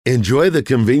Enjoy the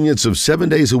convenience of 7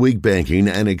 days a week banking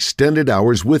and extended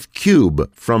hours with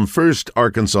Cube from First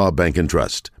Arkansas Bank and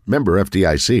Trust. Member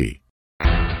FDIC.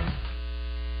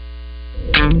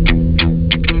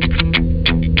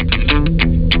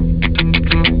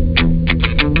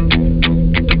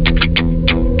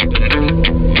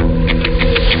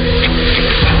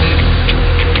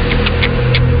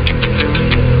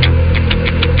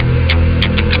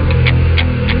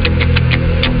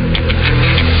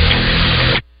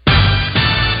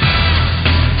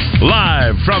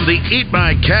 From the Eat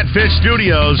My Catfish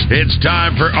studios, it's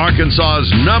time for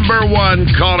Arkansas's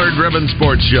 #1 caller-driven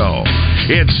sports show.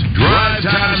 It's Drive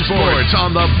Time Sports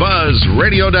on the Buzz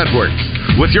Radio Network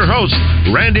with your hosts,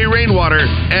 Randy Rainwater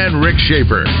and Rick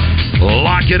Shaeffer.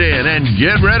 Lock it in and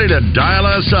get ready to dial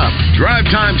us up. Drive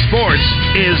Time Sports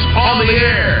is on the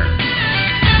air.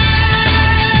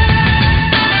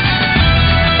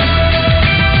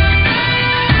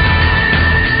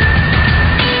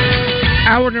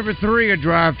 Hour number 3 of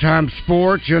Drive Time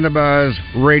Sports in the Buzz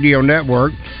Radio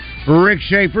Network. Rick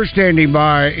Shaeffer standing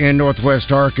by in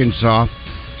Northwest Arkansas.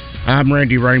 I'm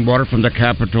Randy Rainwater from the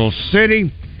capital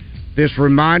city. This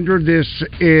reminder, this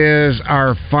is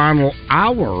our final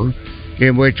hour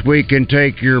in which we can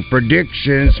take your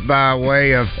predictions by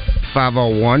way of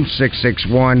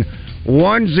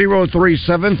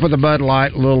 501-661-1037 for the Bud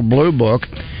Light Little Blue Book,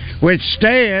 which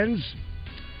stands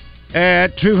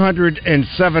at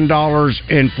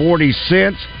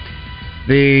 $207.40.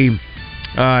 The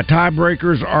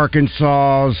tiebreakers,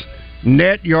 Arkansas's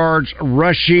net yards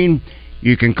rushing.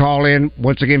 You can call in,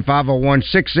 once again,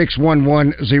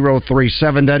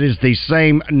 501-661-1037. That is the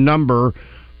same number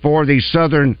for the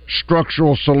Southern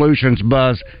Structural Solutions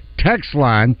Buzz text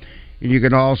line. And you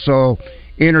can also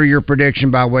enter your prediction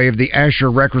by way of the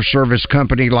Asher Record Service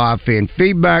Company live fan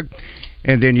feedback.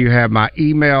 And then you have my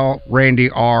email,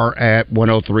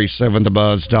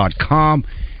 randy.r@1037thebuzz.com.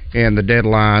 And the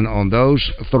deadline on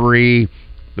those three,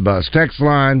 the Buzz text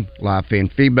line, live fan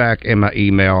feedback, and my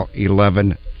email,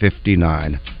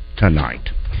 11:59 tonight.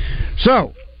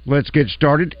 So, let's get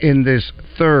started in this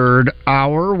third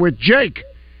hour with Jake.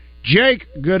 Jake,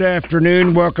 good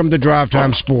afternoon. Welcome to Drive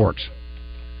Time Sports.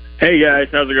 Hey, guys.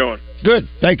 How's it going? Good.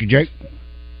 Thank you, Jake.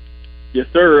 Yes,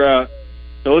 sir.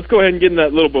 So let's go ahead and get in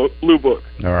that little blue book.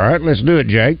 All right, let's do it,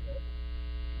 Jake.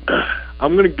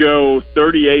 I'm going to go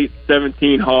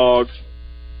 38-17 Hogs.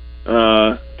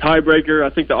 Tiebreaker,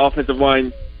 I think the offensive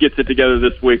line gets it together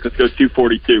this week. Let's go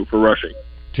 242 for rushing.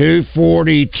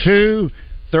 242,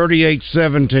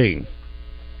 38-17.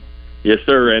 Yes,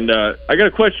 sir. And I got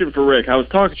a question for Rick. I was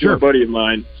talking to a buddy of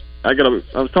mine. I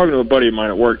was talking to a buddy of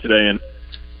mine at work today, and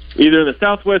either in the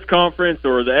Southwest Conference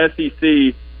or the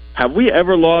SEC, have we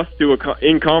ever lost to a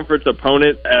in-conference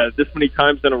opponent this many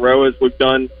times in a row as we've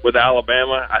done with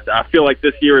Alabama? I feel like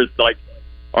this year is like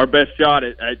our best shot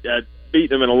at beating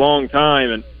them in a long time,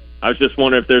 and I was just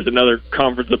wondering if there's another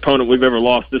conference opponent we've ever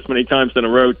lost this many times in a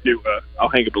row to. I'll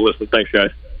hang up the list. Thanks,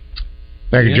 guys.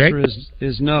 Thank you, Jake. The answer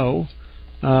is no.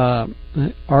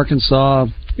 Arkansas,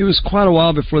 it was quite a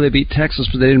while before they beat Texas,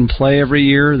 but they didn't play every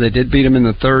year. They did beat them in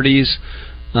the 30s.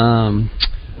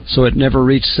 So it never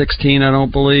reached 16, I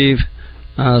don't believe.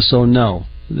 So no,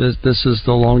 this is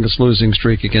the longest losing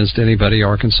streak against anybody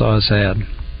Arkansas has had.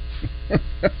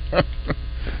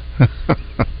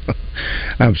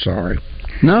 I'm sorry.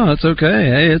 No, it's okay.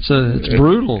 Hey, it's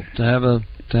brutal to have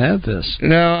this.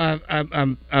 No,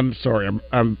 I'm sorry.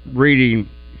 I'm reading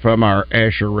from our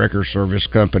Asher Record Service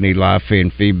Company live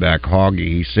fan feedback. Hoggy,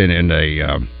 he sent in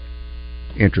a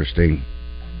interesting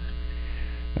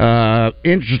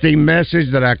message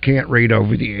that I can't read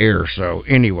over the air. So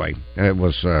anyway, it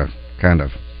was kind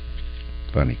of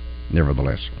funny,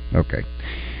 nevertheless. Okay.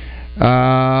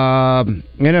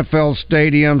 NFL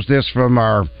stadiums. This from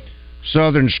our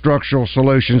Southern Structural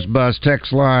Solutions Buzz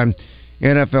text line.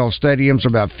 NFL stadiums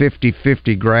about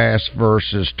 50-50 grass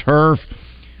versus turf.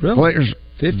 Really? Players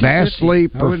 50-50? vastly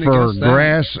prefer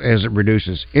grass as it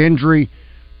reduces injury.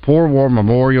 Poor War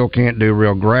Memorial can't do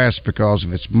real grass because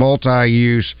of its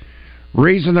multi-use.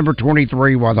 Reason number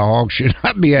 23 why the Hogs should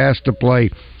not be asked to play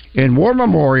in War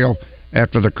Memorial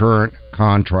after the current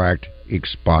contract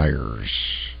expires.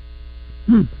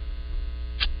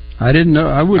 I didn't know.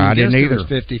 I wouldn't guess it was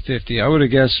either. 50-50. I would have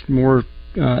guessed more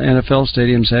NFL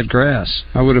stadiums had grass.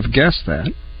 I would have guessed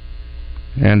that.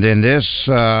 And then this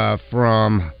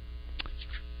from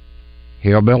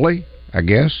Hillbilly, I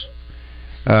guess.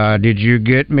 Did you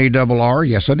get me double R?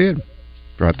 Yes, I did.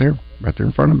 Right there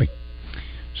in front of me.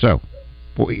 So,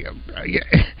 boy, I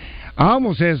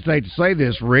almost hesitate to say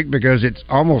this, Rick, because it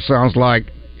almost sounds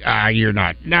like, you're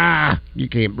not. Nah, you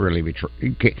can't really be true.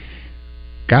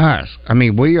 guys, I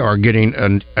mean, we are getting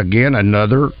again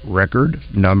another record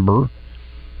number,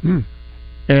 and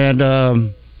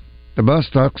the buzz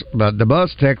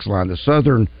text line, the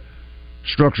Southern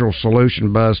Structural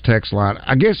Solution buzz text line.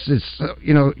 I guess it's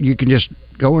you can just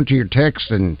go into your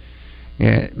text and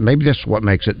maybe that's what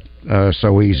makes it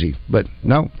so easy. But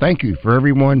no, thank you for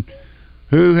everyone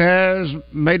who has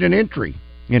made an entry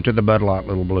into the Bud Light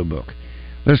Little Blue Book.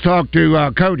 Let's talk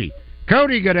to Cody.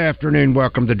 Cody, good afternoon.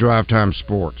 Welcome to Drive Time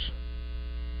Sports.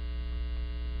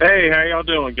 Hey, how y'all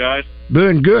doing, guys?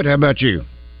 Doing good. How about you?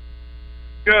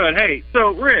 Good. Hey, so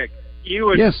Rick, you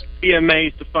would be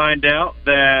amazed to find out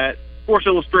that Sports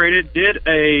Illustrated did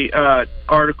a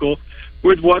article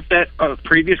with what that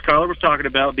previous caller was talking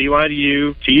about.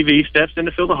 BYU TV steps in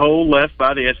to fill the hole left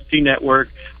by the SEC network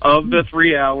of the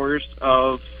 3 hours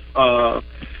of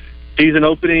season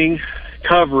opening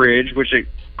coverage, which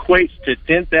equates to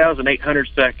 10,800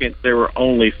 seconds. There were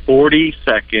only 40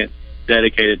 seconds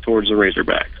dedicated towards the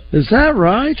Razorbacks. Is that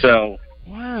right? So,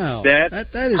 wow, that is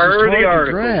per the hard article.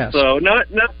 To grasp. So not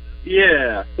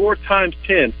 4 times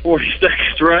 10, 40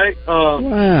 seconds, right?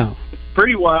 Wow,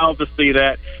 pretty wild to see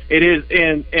that. It is,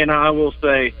 and I will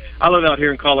say, I live out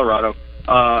here in Colorado.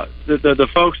 The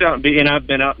folks out and I've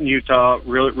been out in Utah,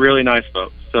 really, really nice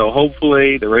folks. So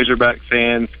hopefully the Razorback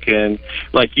fans can,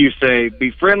 like you say,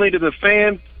 be friendly to the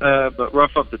fans, but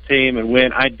rough up the team and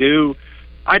win. I do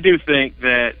think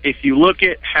that if you look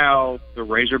at how the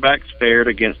Razorbacks fared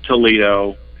against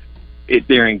Toledo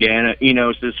during Gana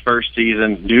Enos' first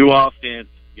season, new offense,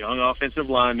 young offensive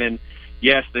linemen,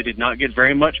 yes, they did not get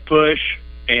very much push,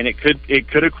 and it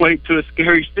could equate to a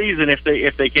scary season if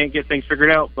they can't get things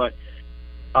figured out. But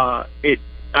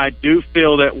I do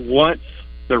feel that once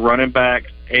the running backs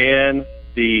and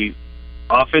the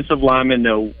offensive linemen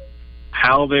know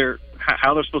how they're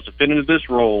supposed to fit into this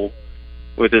role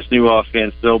with this new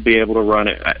offense, they'll be able to run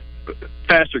it at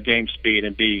faster game speed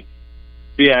and be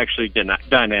actually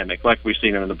dynamic like we've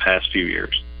seen them in the past few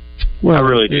years. Well, I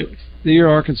really do. The year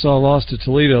Arkansas lost to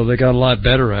Toledo, they got a lot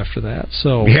better after that.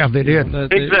 So yeah, they did.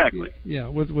 Exactly.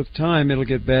 With time, it'll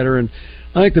get better. And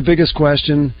I think the biggest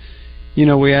question,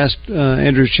 we asked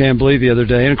Andrew Chamblee the other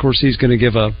day, and of course he's going to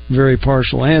give a very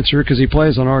partial answer because he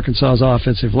plays on Arkansas's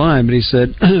offensive line. But he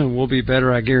said, "We'll be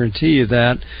better, I guarantee you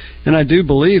that." And I do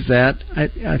believe that.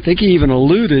 I think he even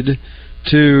alluded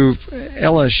to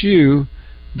LSU.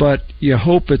 But you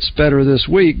hope it's better this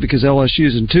week because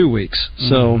LSU's in 2 weeks.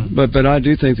 So, but I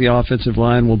do think the offensive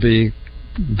line will be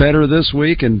better this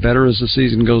week and better as the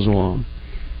season goes along.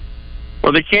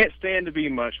 Well, they can't stand to be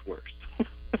much worse.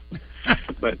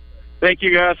 But thank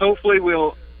you, guys. Hopefully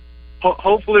we'll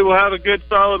have a good,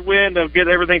 solid win. They'll get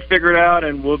everything figured out,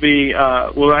 and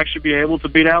we'll actually be able to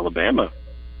beat Alabama.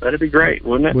 That'd be great,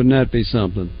 wouldn't it? Wouldn't that be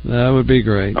something? That would be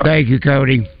great. Thank you,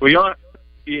 Cody. Well,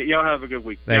 y'all have a good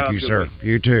week. Thank you, sir. Week.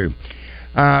 You too.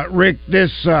 Rick,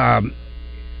 this, I'm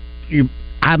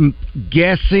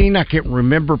guessing, I can't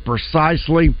remember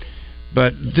precisely,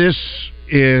 but this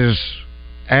is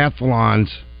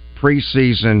Athlon's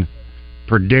preseason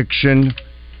prediction,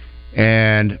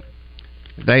 and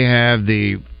they have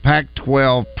the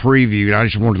Pac-12 preview. I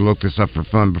just wanted to look this up for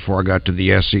fun before I got to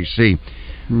the SEC.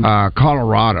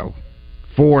 Colorado,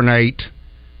 4-8,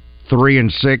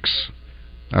 3-6.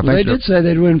 They did say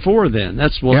they'd win 4 then.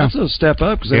 That's a step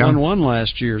up because they won 1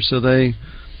 last year. So they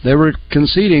were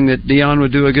conceding that Deion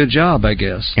would do a good job, I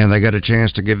guess. And they got a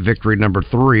chance to get victory number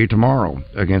 3 tomorrow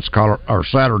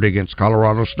Saturday against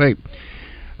Colorado State.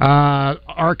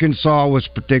 Arkansas was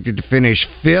predicted to finish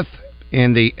 5th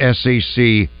in the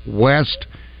SEC West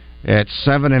at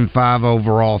 7-5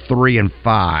 overall,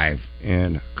 3-5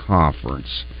 in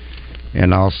conference.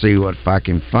 And I'll see if I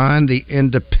can find the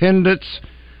Independents,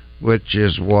 which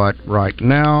is what right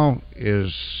now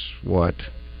is what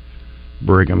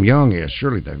Brigham Young is.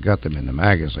 Surely they've got them in the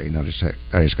magazine.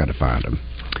 I just got to find them.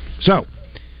 So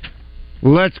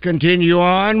let's continue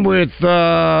on with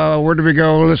where do we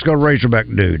go? Let's go Razorback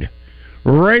Dude.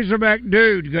 Razorback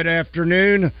Dude, good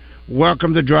afternoon.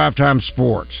 Welcome to Drive Time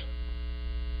Sports.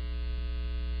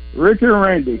 Rick and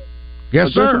Randy.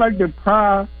 Yes, sir. Just like the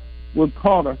prize with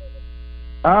Carter,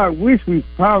 I wish we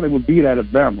probably would beat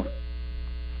Alabama.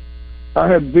 I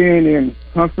have been in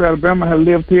Huntsville, Alabama. I have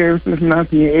lived here ever since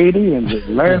 1980, and the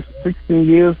last 16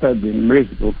 years have been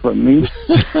miserable for me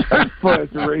as far as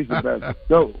the Razorbacks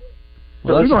go.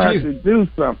 So we're going to have to do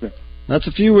something. That's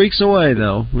a few weeks away,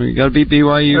 though. We got to beat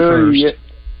BYU first.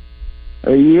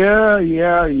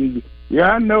 Yeah,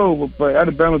 I know, but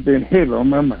Alabama's been heavy on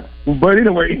my mind. But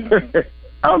anyway,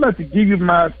 I would like to give you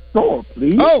my score,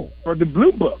 please, for the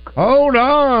Blue Book. Hold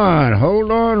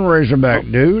on, Razorback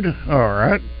Dude. All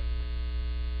right.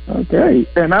 Okay,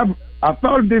 and I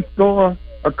thought of this score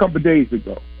a couple of days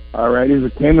ago. All right,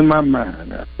 it came in my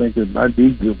mind. I think it might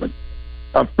be good one.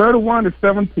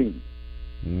 31-17.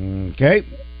 Okay.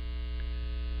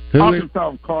 Arkansas,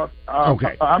 of course.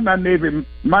 Okay. I'm not Navy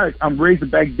Mike. I'm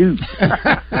Razorback dude.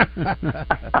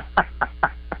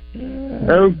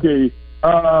 Okay.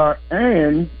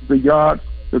 And the yards,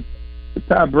 the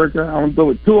tiebreaker, I'm going to go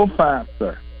with 205,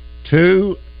 sir.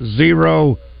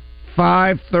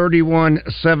 205,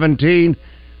 31-17,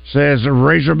 says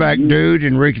Razorback Dude.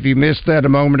 And, Rick, if you missed that a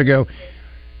moment ago,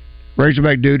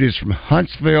 Razorback Dude is from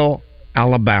Huntsville,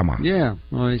 Alabama. Yeah.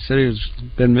 Well, he said he's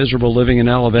been miserable living in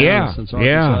Alabama since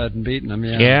Arkansas hadn't beaten him.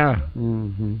 Yeah.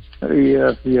 Mm-hmm.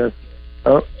 Yes.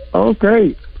 Oh,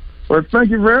 okay. Well,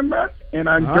 thank you very much. And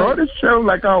I enjoy the show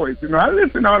like always. You know, I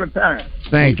listen all the time.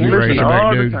 Thank you,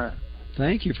 Razorback Dude.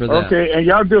 Thank you for that. Okay, and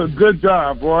y'all do a good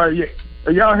job, boy.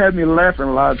 Y'all had me laughing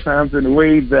a lot of times in the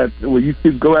way that you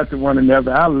two go after one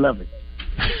another. I love it.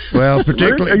 Well,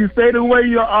 particularly... you stay the way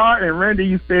you are, and Randy,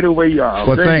 you stay the way you are.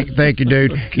 Well, thank you,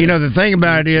 dude. You know, the thing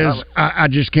about it is, I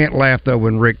just can't laugh, though,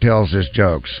 when Rick tells his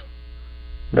jokes.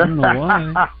 I don't know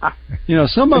why. You know,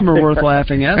 some of them are worth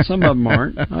laughing at, some of them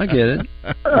aren't. I get it.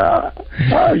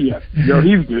 Oh, yeah. Yo,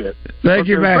 he's good. Thank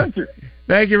you, man.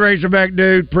 Thank you, Razorback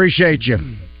Dude. Appreciate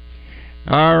you.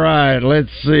 All right,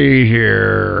 let's see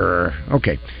here.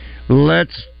 Okay,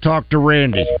 let's talk to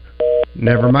Randy.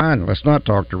 Never mind, let's not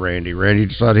talk to Randy. Randy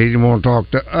decided he didn't want to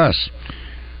talk to us.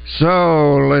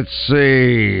 So, let's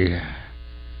see.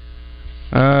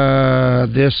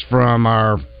 This from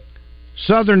our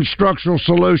Southern Structural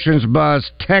Solutions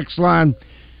Buzz text line.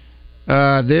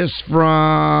 This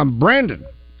from Brandon,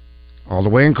 all the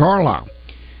way in Carlisle.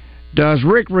 Does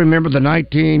Rick remember the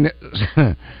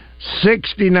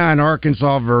 1969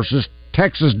 Arkansas versus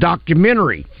Texas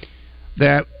documentary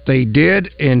that they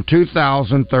did in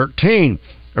 2013?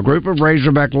 A group of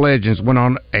Razorback legends went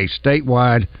on a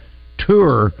statewide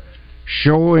tour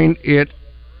showing it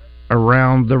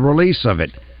around the release of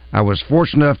it. I was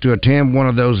fortunate enough to attend one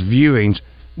of those viewings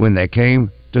when they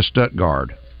came to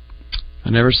Stuttgart. I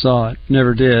never saw it.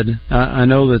 Never did. I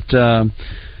know that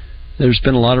there's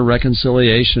been a lot of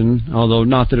reconciliation, although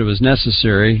not that it was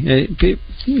necessary.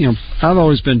 I've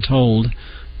always been told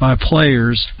by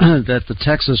players that the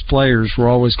Texas players were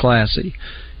always classy.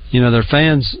 They're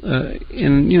fans,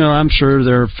 and I'm sure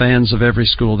there are fans of every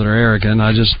school that are arrogant.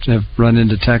 I just have run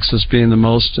into Texas being the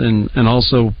most, and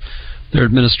also their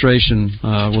administration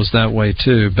was that way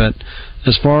too. But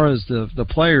as far as the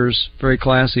players, very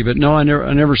classy. But no, I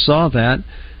never saw that.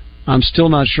 I'm still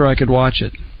not sure I could watch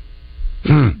it.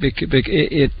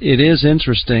 It is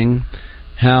interesting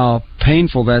how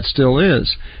painful that still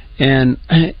is, and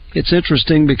it's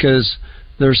interesting because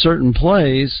there are certain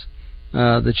plays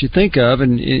that you think of,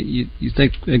 and you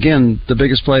think, again, the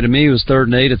biggest play to me was third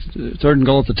and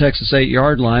goal at the Texas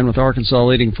 8-yard line with Arkansas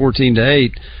leading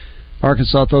 14-8.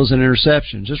 Arkansas throws an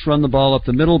interception. Just run the ball up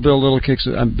the middle. Bill Little kicks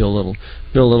it. Bill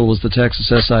Little was the Texas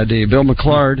SID. Bill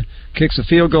McClard kicks a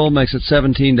field goal, makes it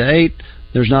 17-8.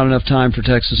 There's not enough time for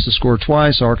Texas to score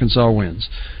twice. Arkansas wins.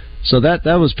 So that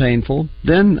was painful.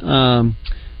 Then as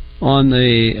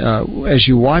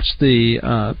you watch the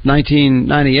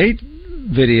 1998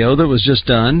 video that was just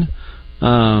done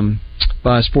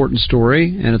by Sport and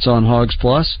Story, and it's on Hogs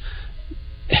Plus,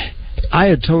 I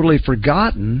had totally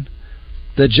forgotten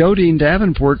that Jodine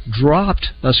Davenport dropped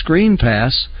a screen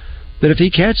pass that if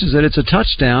he catches it, it's a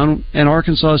touchdown, and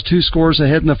Arkansas is 2 scores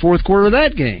ahead in the fourth quarter of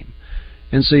that game.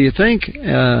 And so you think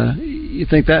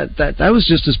that was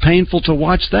just as painful to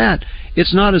watch that.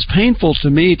 It's not as painful to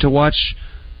me to watch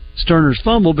Sterner's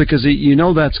fumble because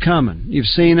that's coming. You've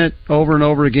seen it over and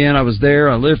over again. I was there.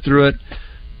 I lived through it.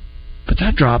 But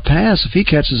that drop pass, if he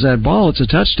catches that ball, it's a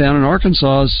touchdown, and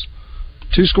Arkansas is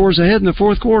 2 scores ahead in the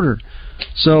fourth quarter.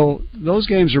 So those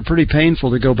games are pretty painful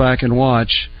to go back and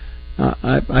watch.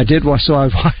 I did watch. So I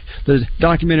watched the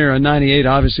documentary on '98.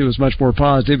 Obviously, was much more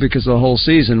positive because the whole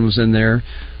season was in there.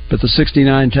 But the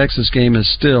 '69 Texas game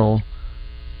is still,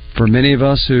 for many of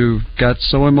us who got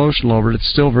so emotional over it, it's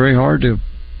still very hard to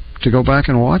go back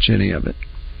and watch any of it.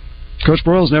 Coach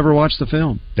Broyles never watched the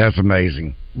film. That's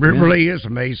amazing. It really is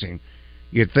amazing.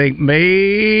 You'd think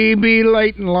maybe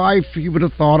late in life you would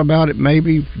have thought about it,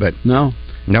 maybe, but no.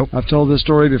 Nope. I've told this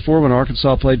story before when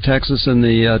Arkansas played Texas in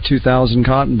the 2000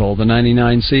 Cotton Bowl, the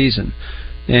 '99 season.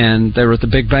 And they were at the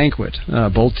big banquet.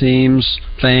 Both teams,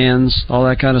 fans, all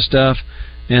that kind of stuff.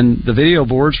 And the video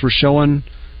boards were showing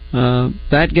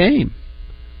that game.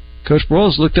 Coach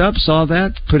Broyles looked up, saw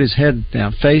that, put his head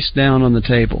down, face down on the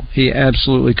table. He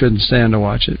absolutely couldn't stand to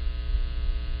watch it.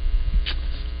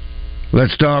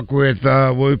 Let's talk with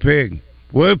Woo Pig.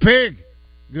 Woo Pig,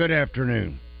 Good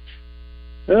afternoon.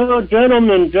 Oh,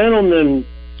 gentlemen.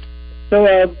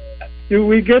 So, do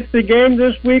we get the game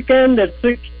this weekend at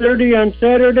 6:30 on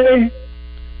Saturday?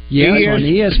 Yeah, on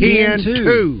ESPN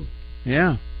 2.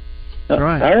 Yeah, that's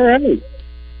right. All right.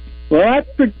 Well, I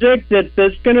predict that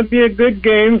there's going to be a good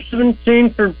game,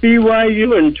 17 for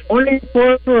BYU and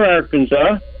 24 for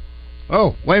Arkansas.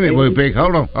 Oh, wait a minute, Blue Pig.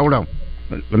 Hold on.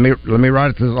 Let me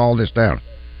write all this down.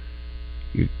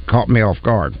 You caught me off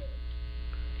guard.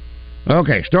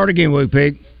 Okay, start again, Blue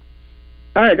Pig.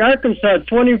 All right, Arkansas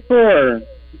 24,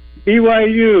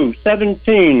 BYU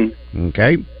 17.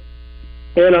 Okay.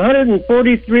 And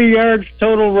 143 yards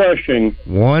total rushing.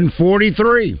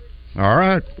 143. All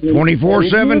right.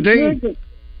 24-17.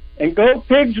 And go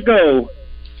Pigs go.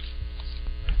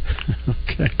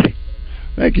 Okay.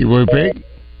 Thank you, Blue Pig.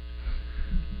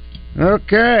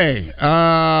 Okay.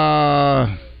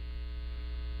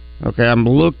 Okay, I'm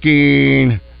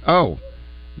looking. Oh,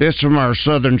 this from our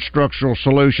Southern Structural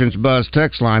Solutions Buzz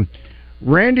text line.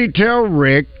 Randy, tell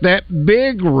Rick that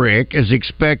Big Rick is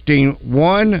expecting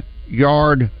 1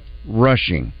 yard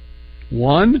rushing.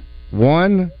 1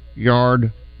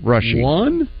 yard rushing.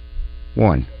 1?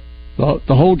 1. The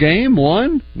whole game?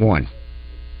 1? 1.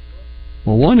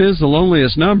 Well, 1 is the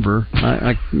loneliest number.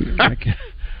 I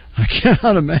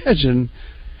cannot imagine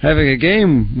having a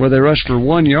game where they rush for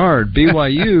 1 yard.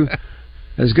 BYU,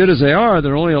 as good as they are,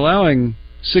 they're only allowing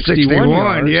 61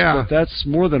 yards. Yeah. But that's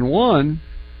more than 1.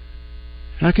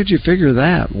 How could you figure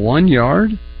that? 1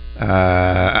 yard?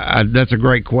 That's a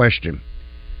great question.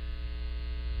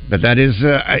 But that is,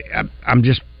 I'm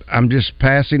just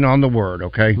passing on the word.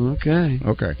 Okay. Okay.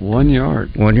 1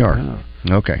 yard. 1 yard. Wow.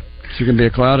 Okay. So it can be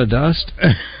a cloud of dust.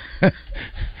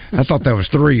 I thought that was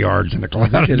 3 yards in the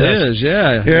cloud. I think it is.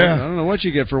 Yeah. Yeah. I don't know what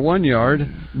you get for 1 yard.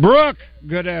 Brooke,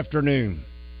 good afternoon.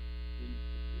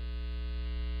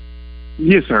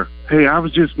 Yes, sir. Hey, I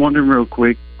was just wondering real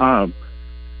quick. I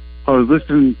was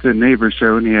listening to Neighbor's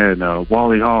show, and he had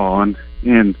Wally Hall on,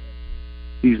 and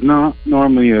he's not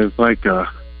normally as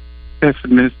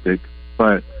pessimistic,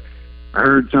 but I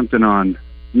heard something on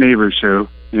Neighbor's show,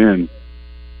 and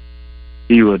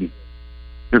he would,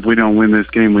 if we don't win this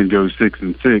game, we'd go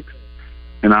 6-6.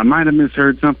 And I might have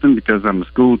misheard something because I'm a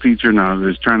school teacher, and I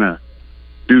was trying to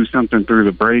do something through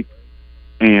the break,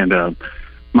 and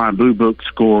my Blue Book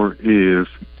score is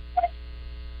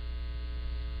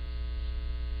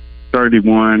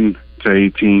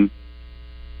 31-18,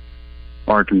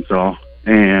 Arkansas,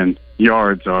 and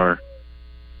yards are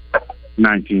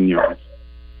 19 yards.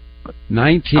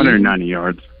 190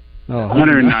 yards. Oh,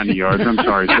 190 yards. I'm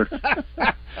sorry, sir.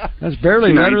 That's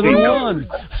barely better than 1.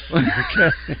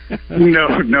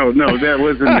 No, that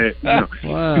wasn't it. No.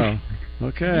 Wow.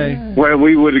 Okay. Well,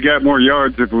 we would have got more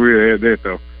yards if we had that,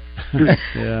 though.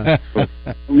 Yeah.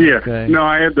 Yeah. Okay. No,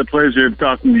 I had the pleasure of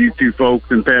talking to you two folks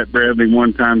and Pat Bradley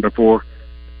one time before.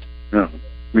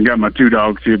 We got my 2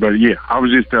 dogs here, but yeah, I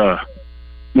was just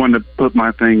wanted to put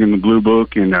my thing in the Blue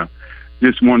Book and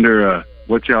just wonder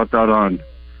what y'all thought on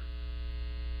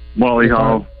Wally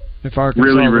Hall. If Arkansas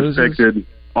really loses? respected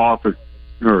office.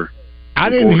 I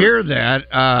didn't hear that.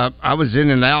 I was in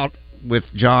and out with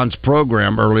John's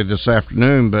program early this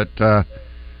afternoon, but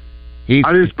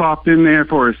I just popped in there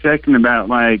for a second about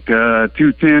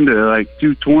 210 to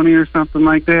 220 or something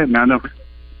like that, and I don't.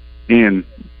 And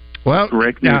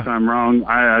correct me if I'm wrong.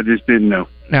 I just didn't know.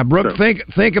 Now, Brooke,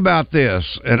 think about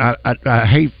this, and I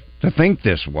hate to think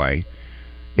this way.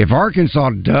 If Arkansas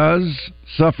does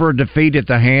suffer a defeat at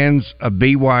the hands of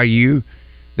BYU,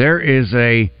 there is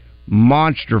a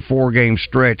monster 4-game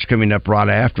stretch coming up right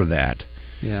after that.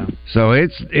 Yeah. So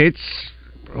it's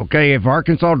okay. If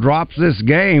Arkansas drops this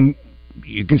game,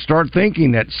 you can start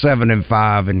thinking that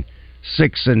 7-5 and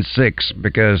 6-6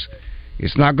 because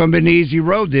it's not going to be an easy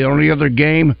road. The only other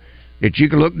game that you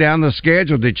can look down the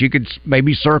schedule that you could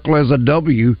maybe circle as a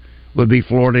W would be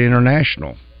Florida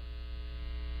International.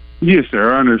 Yes,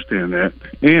 sir. I understand that,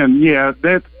 and yeah,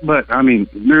 but I mean,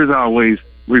 there's always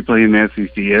we play in the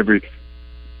SEC. Every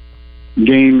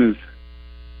game is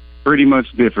pretty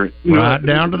much different, right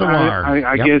down to the wire.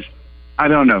 I guess I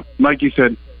don't know. Like you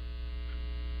said.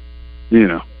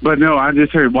 But no, I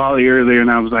just heard Wally earlier,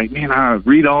 and I was like, man, I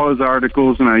read all his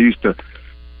articles, and I used to,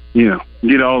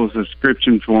 get all the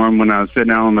subscriptions for him when I was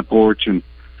sitting out on the porch and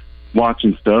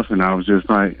watching stuff, and I was just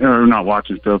like, or not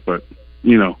watching stuff, but,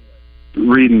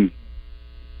 reading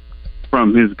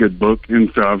from his good book,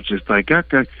 and so I was just like,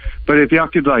 okay. But if y'all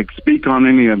could, speak on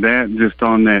any of that, just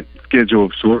on that schedule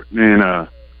of sort, and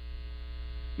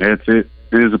that's it.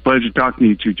 It was a pleasure talking to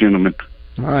you two gentlemen.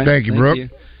 All right. Thank you, Brooke.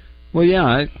 Well,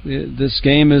 yeah, this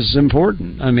game is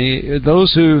important. I mean,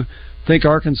 those who think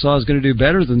Arkansas is going to do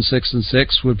better than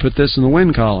 6-6 would put this in the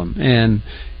win column. And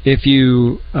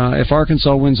if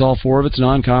Arkansas wins all 4 of its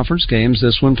non-conference games,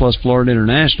 this one plus Florida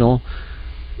International,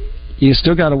 you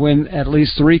still got to win at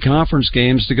least 3 conference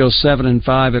games to go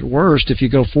 7-5 at worst. If you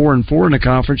go 4-4 in the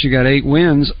conference, you got 8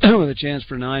 wins with a chance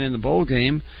for 9 in the bowl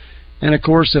game. And of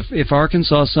course, if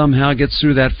Arkansas somehow gets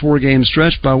through that 4-game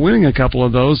stretch by winning a couple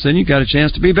of those, then you got a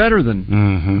chance to be better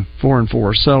than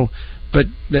 4-4. So, but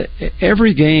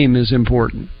every game is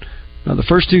important. Now, the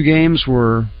first 2 games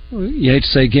were, you hate to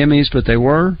say gimmies, but they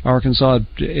were. Arkansas,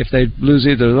 if they lose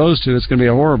either of those 2, it's going to be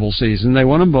a horrible season. They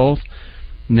won them both.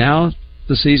 Now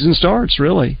the season starts,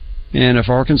 really. And if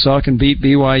Arkansas can beat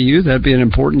BYU, that'd be an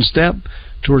important step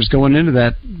towards going into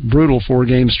that brutal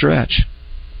 4-game stretch.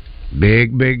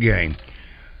 Big game.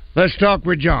 Let's talk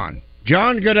with John.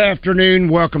 John, good afternoon.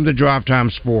 Welcome to Drive Time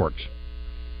Sports.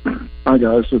 Hi,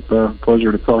 guys. It's a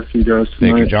pleasure to talk to you guys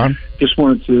tonight. Thank you, John. Just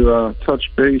wanted to touch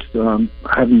base. I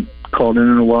haven't called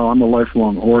in a while. I'm a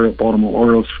lifelong Baltimore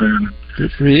Orioles fan.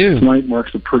 Good for you. Tonight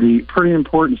marks a pretty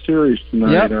important series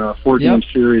tonight. 4-game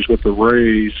series with the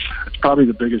Rays. It's probably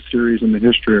the biggest series in the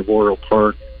history of Oriole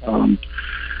Park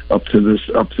up to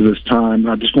this time.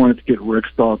 I just wanted to get Rick's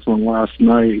thoughts on last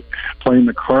night playing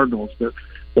the Cardinals. The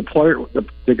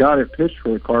guy that pitched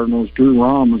for the Cardinals, Drew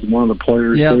Rahm, was one of the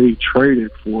players they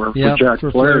traded for Jack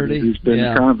Flaherty. He's been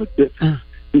kind of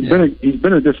he's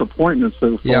been a disappointment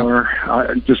so far.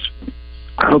 I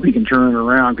hope he can turn it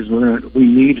around because we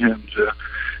need him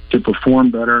to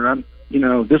perform better. And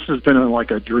this has been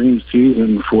like a dream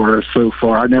season for us so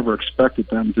far. I never expected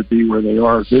them to be where they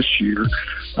are this year.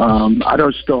 I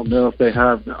just don't know if they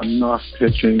have enough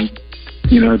pitching,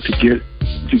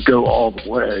 to go all the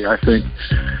way. I think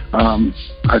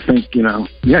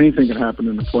anything can happen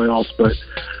in the playoffs, but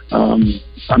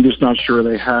I'm just not sure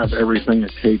they have everything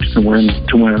it takes to win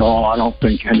it all. I don't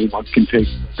think anyone can take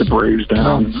the Braves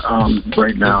down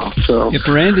right now. So if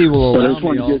Randy will allow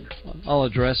me, I'll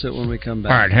address it when we come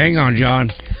back. All right, hang on,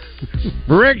 John.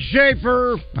 Rick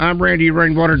Shaeffer, I'm Randy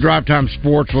Rainwater. Drive Time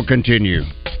Sports will continue.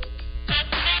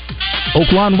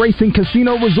 Oaklawn Racing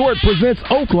Casino Resort presents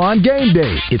Oaklawn Game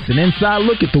Day. It's an inside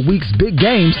look at the week's big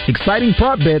games, exciting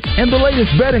prop bets, and the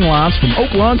latest betting lines from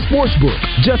Oaklawn Sportsbook.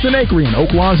 Justin Acrean,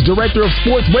 Oaklawn's Director of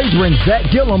Sports Wagering, Zach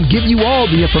Gillum, give you all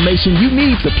the information you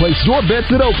need to place your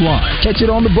bets at Oaklawn. Catch it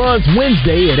on the Buzz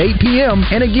Wednesday at 8 p.m.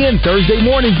 and again Thursday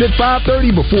mornings at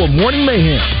 5:30 before Morning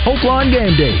Mayhem. Oaklawn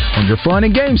Game Day on your fun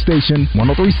and game station,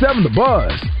 103.7 The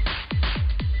Buzz.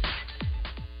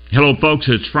 Hello, folks.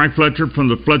 It's Frank Fletcher from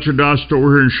the Fletcher Dodge store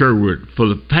here in Sherwood. For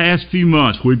the past few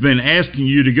months, we've been asking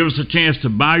you to give us a chance to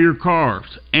buy your cars,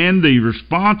 and the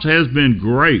response has been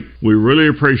great. We really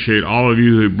appreciate all of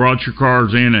you who brought your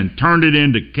cars in and turned it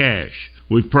into cash.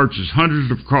 We've purchased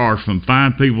hundreds of cars from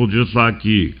fine people just like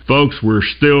you. Folks, we're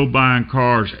still buying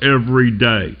cars every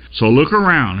day. So look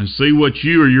around and see what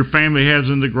you or your family has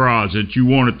in the garage that you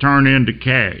want to turn into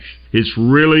cash. It's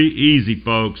really easy,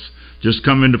 folks. Just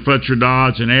come into Fletcher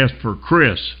Dodge and ask for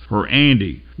Chris or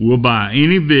Andy. We'll buy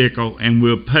any vehicle and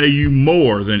we'll pay you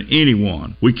more than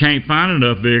anyone. We can't find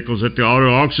enough vehicles at the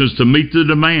auto auctions to meet the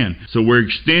demand, so we're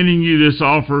extending you this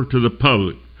offer to the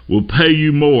public. We'll pay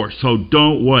you more, so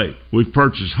don't wait. We've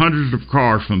purchased hundreds of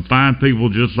cars from fine people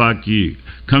just like you.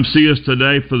 Come see us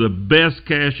today for the best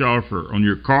cash offer on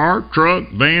your car, truck,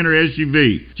 van, or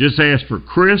SUV. Just ask for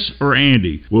Chris or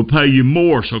Andy. We'll pay you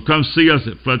more, so come see us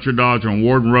at Fletcher Dodge on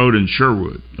Warden Road in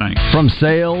Sherwood. Thanks. From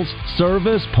sales,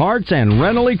 service, parts, and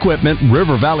rental equipment,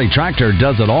 River Valley Tractor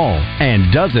does it all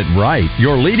and does it right.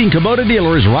 Your leading Kubota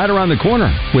dealer is right around the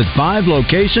corner with 5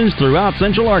 locations throughout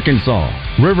Central Arkansas.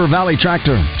 River Valley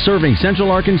Tractor, serving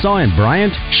Central Arkansas and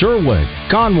Bryant, Sherwood,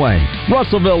 Conway,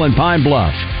 Russellville, and Pine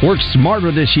Bluff. Work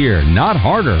smarter this year, not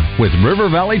harder, with River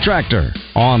Valley Tractor.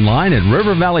 Online at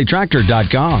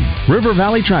rivervalleytractor.com. River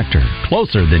Valley Tractor,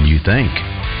 closer than you think.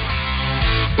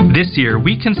 This year,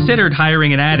 we considered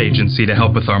hiring an ad agency to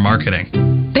help with our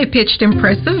marketing. They pitched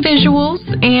impressive visuals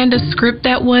and a script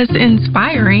that was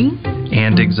inspiring.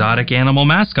 And exotic animal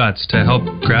mascots to help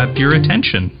grab your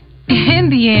attention. In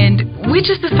the end, we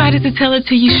just decided to tell it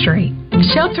to you straight.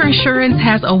 Shelter Insurance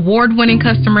has award-winning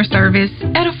customer service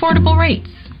at affordable rates.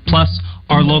 Plus,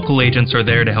 our local agents are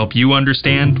there to help you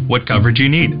understand what coverage you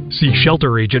need. See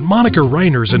Shelter Agent Monica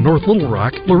Reiners in North Little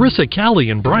Rock, Larissa Callie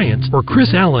in Bryant, or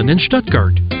Chris Allen in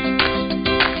Stuttgart.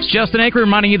 It's Justin Aker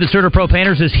reminding you that CertaPro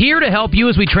Painters is here to help you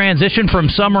as we transition from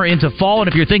summer into fall. And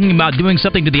if you're thinking about doing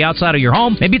something to the outside of your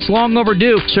home, maybe it's long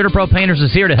overdue, CertaPro Painters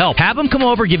is here to help. Have them come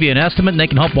over, give you an estimate, and they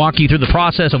can help walk you through the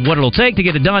process of what it'll take to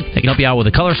get it done. They can help you out with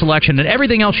the color selection and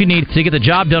everything else you need to get the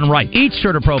job done right. Each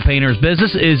CertaPro Painters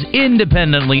business is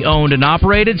independently owned and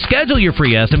operated. Schedule your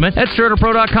free estimate at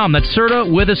CertaPro.com. That's Certa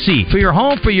with a C. For your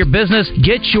home, for your business,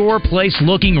 get your place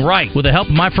looking right with the help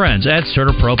of my friends at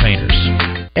CertaPro Painters.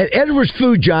 At Edwards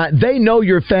Food Giant, they know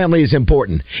your family is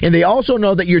important, and they also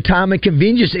know that your time and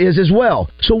convenience is as well.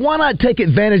 So why not take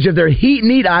advantage of their heat and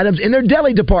eat items in their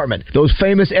deli department? Those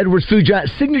famous Edwards Food Giant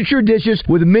signature dishes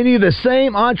with many of the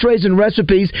same entrees and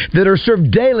recipes that are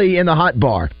served daily in the hot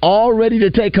bar, all ready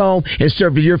to take home and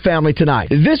serve to your family tonight.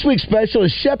 This week's special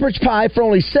is shepherd's pie for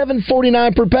only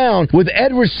 $7.49 per pound, with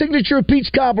Edwards signature peach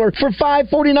cobbler for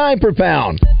 $5.49 per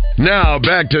pound. Now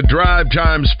back to Drive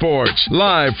Time Sports,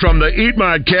 live from the Eat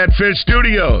My Catfish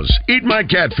studios. Eat My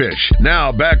Catfish,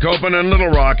 now back open in Little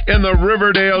Rock in the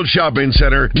Riverdale Shopping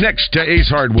Center next to Ace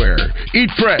Hardware.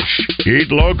 Eat fresh, eat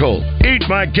local, Eat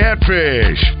My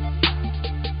Catfish.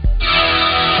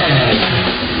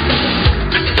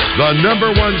 The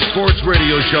 #1 sports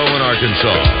radio show in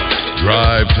Arkansas,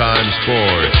 Drive Time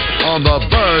Sports on the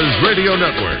Buzz Radio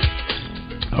Network.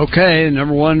 Okay,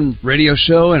 #1 radio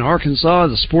show in Arkansas,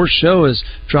 the sports show, is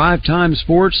Drive Time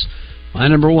Sports. My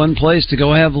 #1 place to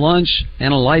go have lunch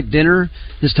and a light dinner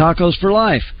is Tacos for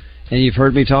Life. And you've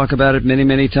heard me talk about it many,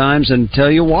 many times and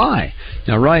tell you why.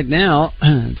 Now, right now,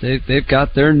 they've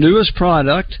got their newest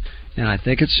product, and I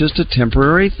think it's just a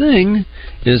temporary thing,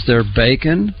 is their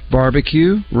bacon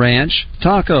barbecue ranch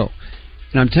taco.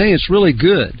 And I'm telling you, it's really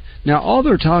good. Now, all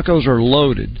their tacos are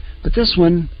loaded, but this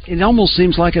one, it almost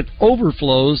seems like it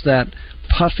overflows that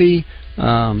puffy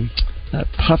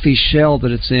shell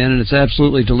that it's in, and it's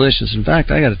absolutely delicious. In fact,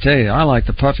 I got to tell you, I like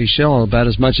the puffy shell about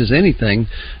as much as anything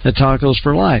at Tacos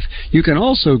for Life. You can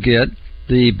also get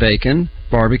the bacon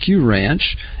barbecue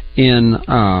ranch in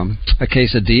a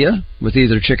quesadilla with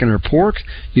either chicken or pork.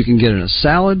 You can get it in a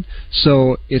salad.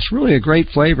 So it's really a great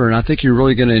flavor, and I think you're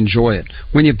really going to enjoy it.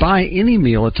 When you buy any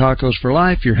meal at Tacos for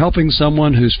Life, you're helping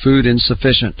someone who's food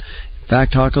insufficient. In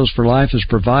fact, Tacos for Life has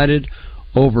provided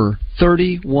over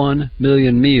 31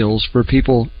 million meals for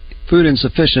people food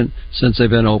insufficient since they've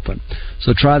been open.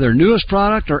 So try their newest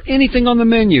product or anything on the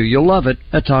menu. You'll love it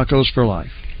at Tacos for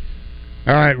Life.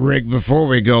 All right, Rick, before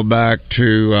we go back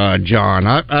to John,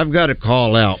 I've got to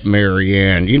call out Mary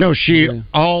Ann. You know, she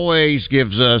always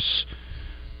gives us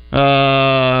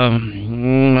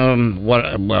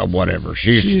whatever.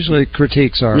 She usually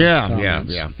critiques our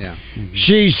comments. Yeah.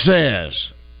 She says,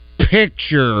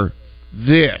 picture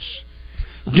this.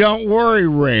 Don't worry,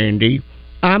 Randy.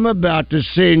 I'm about to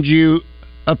send you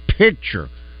a picture.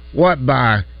 What,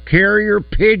 by carrier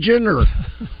pigeon or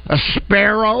a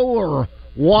sparrow or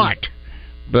what?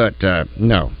 But,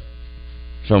 no.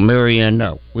 So, Marianne,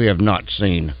 no. We have not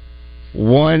seen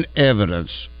one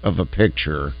evidence of a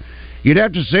picture. You'd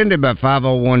have to send it by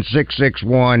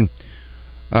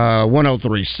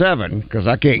 501-661-1037, because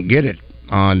I can't get it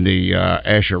on the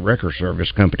Asher Record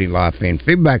Service Company live fan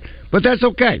feedback. But that's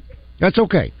okay. That's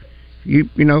okay. You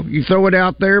throw it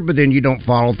out there, but then you don't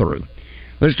follow through.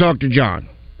 Let's talk to John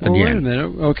again. Well, wait a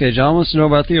minute. Okay, John wants to know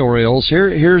about the Orioles.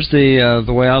 Here's the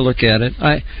way I look at it.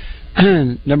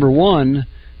 #1,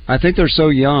 I think they're so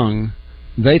young,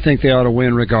 they think they ought to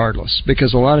win regardless.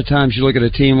 Because a lot of times you look at a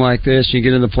team like this, you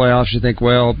get in the playoffs, you think,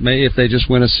 well, maybe if they just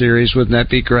win a series, wouldn't that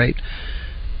be great?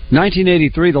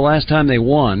 1983, the last time they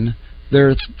won,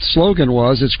 their slogan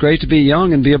was, it's great to be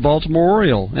young and be a Baltimore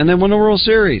Oriole. And they won the World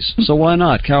Series. So why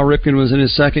not? Cal Ripken was in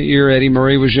his second year. Eddie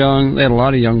Murray was young. They had a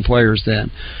lot of young players then.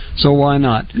 So why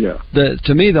not? Yeah.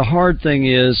 To me, the hard thing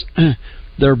is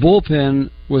their bullpen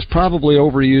was probably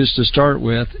overused to start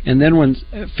with. And then when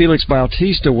Felix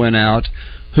Bautista went out,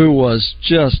 who was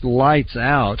just lights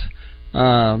out,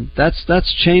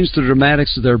 that's changed the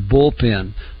dramatics of their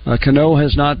bullpen. Cano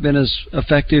has not been as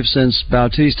effective since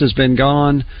Bautista's been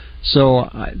gone. So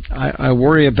I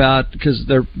worry about, because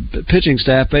their pitching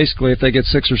staff, basically, if they get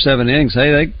 6 or 7 innings,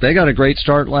 hey, they got a great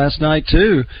start last night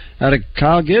too out of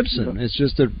Kyle Gibson. It's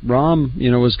just that Rahm,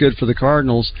 was good for the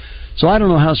Cardinals. So I don't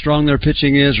know how strong their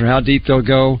pitching is or how deep they'll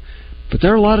go. But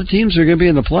there are a lot of teams that are going to be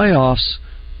in the playoffs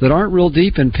that aren't real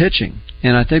deep in pitching.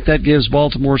 And I think that gives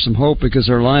Baltimore some hope because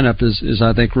their lineup is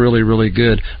I think, really, really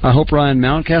good. I hope Ryan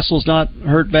Mountcastle's not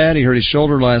hurt bad. He hurt his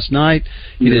shoulder last night.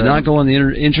 He did not go on the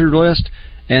injured list.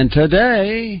 And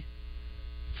today,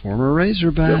 former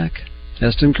Razorback,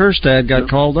 Eston Kjerstad got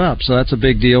called up, so that's a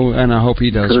big deal, and I hope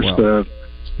he does well.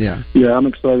 Yeah, I'm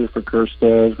excited for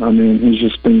Kerstead. I mean, he's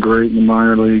just been great in the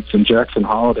minor leagues, and Jackson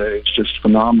Holiday is just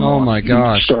phenomenal. Oh my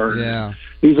gosh! Yeah,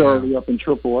 he's already up in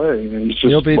AAA, and he's just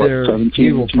he'll be there. 17,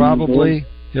 He will probably.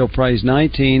 He's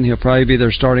 19. He'll probably be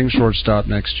their starting shortstop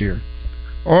next year.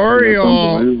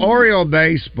 Oriole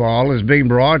baseball is being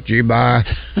brought to you by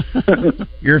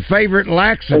your favorite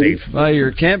laxative. By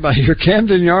your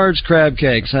Camden Yards crab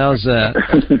cakes. How's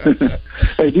that?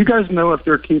 Hey, do you guys know if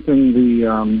they're keeping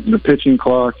the pitching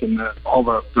clock and all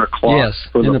the clocks? Yes,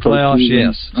 for in the playoffs.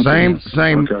 Yes, same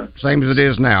as it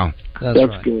is now. That's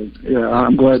right. Good. Yeah,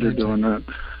 I'm glad they're doing that.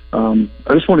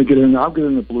 I just want to get in. I'll get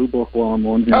in the blue book while I'm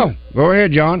on here. Oh, go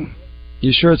ahead, John.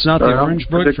 You sure it's not the orange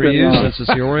book for you since it's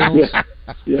the Orioles?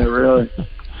 Yeah, really.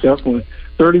 Definitely.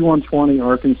 31-20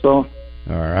 Arkansas. All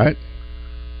right.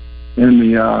 In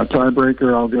the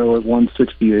tiebreaker, I'll go at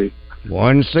 168.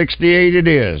 168 it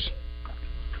is.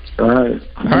 All right.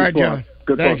 All right, John.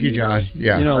 Thank you, John.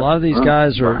 Yeah. You know, a lot of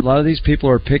these people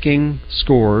are picking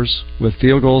scores with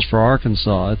field goals for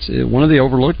Arkansas. One of the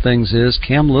overlooked things is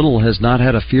Cam Little has not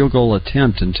had a field goal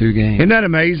attempt in 2 games. Isn't that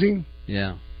amazing?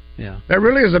 Yeah. That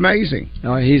really is amazing.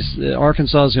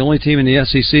 Arkansas is the only team in the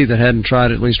SEC that hadn't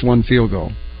tried at least 1 field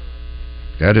goal.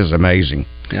 That is amazing.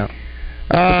 Yeah.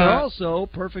 But they're also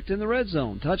perfect in the red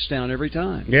zone. Touchdown every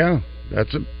time. Yeah.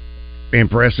 That's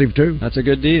impressive, too. That's a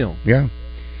good deal. Yeah.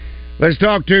 Let's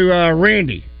talk to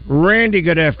Randy. Randy,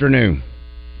 good afternoon.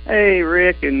 Hey,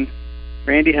 Rick and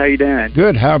Randy, how you doing?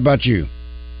 Good. How about you?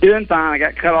 Doing fine. I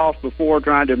got cut off before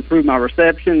trying to improve my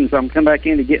reception, so I'm coming back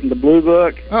in to get in the blue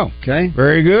book. Oh, okay.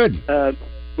 Very good.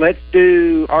 Let's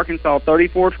do Arkansas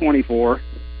 34-24.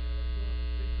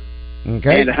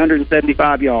 Okay. And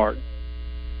 175 yards.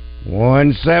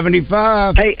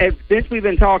 175. Hey, since we've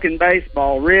been talking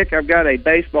baseball, Rick, I've got a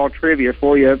baseball trivia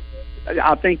for you.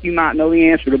 I think you might know the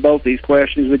answer to both these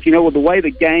questions, but you know, with the way the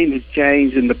game has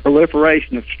changed and the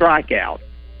proliferation of strikeouts,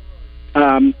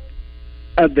 of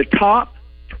the top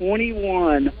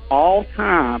 21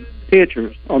 all-time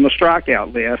pitchers on the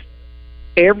strikeout list,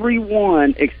 every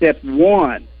one except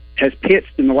one has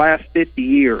pitched in the last 50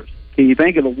 years. Can you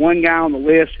think of the one guy on the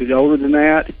list who's older than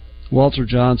that? Walter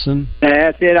Johnson.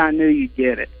 That's it. I knew you'd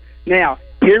get it. Now,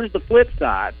 here's the flip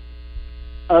side.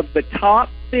 Of the top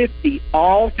 50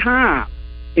 all-time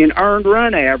in earned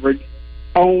run average,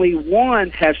 only one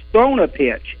has thrown a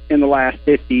pitch in the last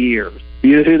 50 years.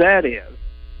 You know who that is?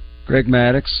 Greg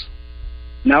Maddux.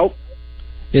 Nope.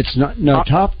 It's not. No,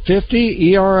 top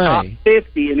 50 ERA. Top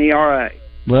 50 in ERA.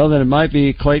 Well, then it might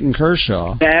be Clayton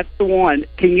Kershaw. That's the one.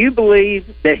 Can you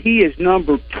believe that he is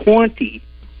number 20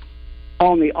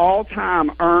 on the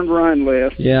all-time earned run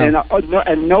list? Yeah. And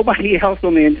nobody else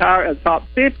on the entire top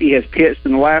 50 has pitched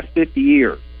in the last 50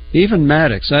 years. Even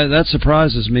Maddux. That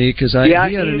surprises me because he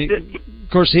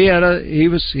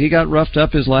got roughed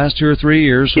up his last 2 or 3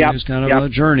 years when he was kind of a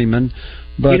journeyman.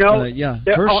 But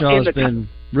Kershaw's been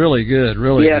really good,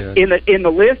 really good. In the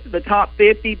list of the top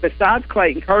 50, besides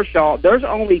Clayton Kershaw, there's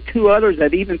only 2 others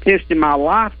that even pitched in my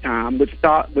lifetime, which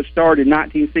started in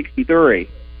 1963.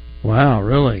 Wow,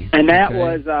 really? And that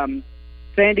was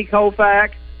Sandy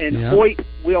Koufax and Hoyt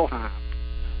Wilhelm.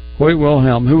 Hoyt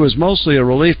Wilhelm, who was mostly a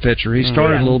relief pitcher. He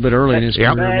started a little bit early in his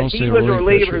career, mostly he was a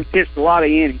reliever who pitched a lot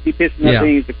of innings. He pitched enough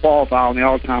innings to qualify on the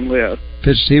all-time list.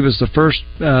 He was the first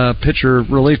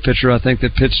relief pitcher, I think,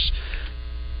 that pitched.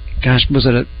 Gosh, was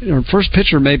it first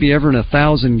pitcher maybe ever in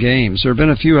 1,000 games? There have been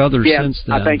a few others since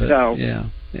then. I think so. Yeah.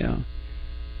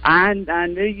 I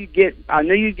knew you'd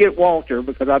get Walter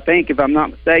because I think, if I'm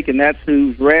not mistaken, that's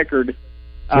whose record.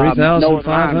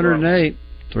 3,508.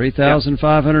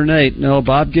 3,508. No,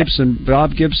 Bob Gibson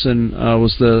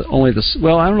was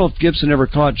well, I don't know if Gibson ever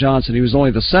caught Johnson. He was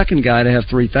only the second guy to have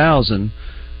 3,000,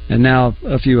 and now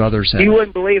a few others have. You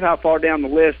wouldn't believe how far down the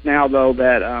list now, though,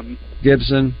 that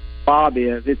Gibson, Bob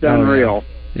is. It's unreal.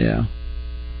 Yeah.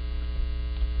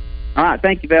 All right,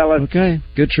 thank you, fellas. Okay,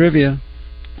 good trivia.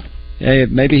 Hey,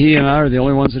 maybe he and I are the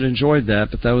only ones that enjoyed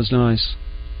that, but that was nice.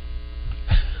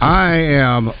 I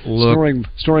am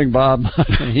storing Bob.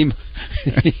 he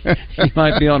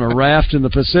might be on a raft in the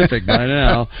Pacific by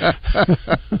now.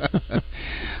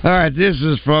 All right, this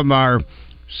is from our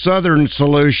Southern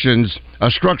Solutions,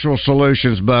 Structural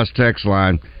Solutions bus text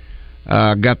line.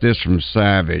 Got this from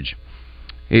Savage.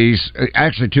 He's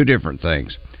actually 2 different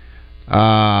things.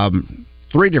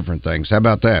 3 different things. How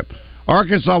about that?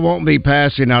 Arkansas won't be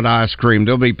passing out ice cream.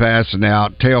 They'll be passing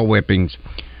out tail whippings.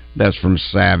 That's from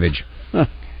Savage.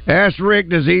 Ask Rick,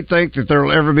 does he think that there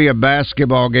will ever be a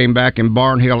basketball game back in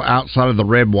Barnhill outside of the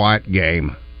red-white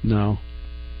game? No,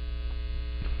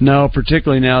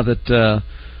 particularly now that the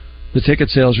ticket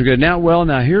sales are good. Now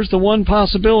here's the one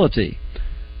possibility.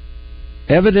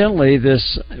 evidently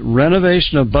this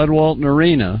renovation of Bud Walton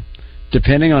Arena,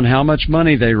 depending on how much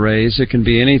money they raise, it can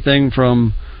be anything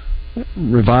from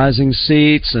revising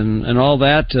seats and all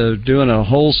that to doing a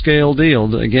whole-scale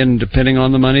deal, again, depending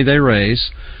on the money they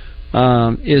raise,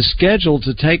 is scheduled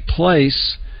to take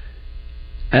place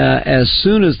as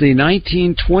soon as the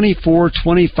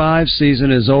 1924-25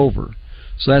 season is over.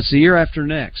 So that's the year after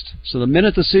next. So the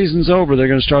minute the season's over, they're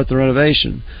going to start the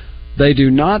renovation. They do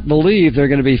not believe they're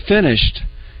going to be finished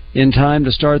in time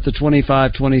to start the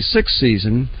 25-26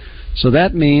 season. So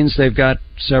that means they've got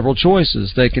several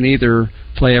choices. They can either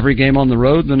play every game on the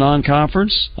road in the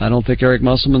non-conference. I don't think Eric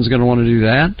Musselman's going to want to do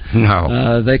that.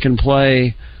 No. They can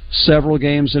play several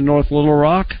games in North Little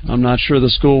Rock. I'm not sure the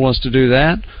school wants to do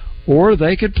that. Or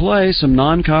they could play some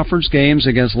non-conference games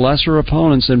against lesser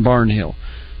opponents in Barnhill.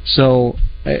 So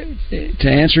to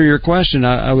answer your question,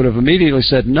 I would have immediately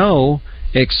said no,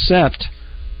 except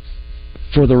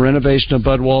for the renovation of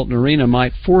Bud Walton Arena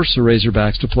might force the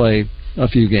Razorbacks to play a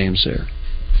few games there.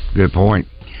 Good point.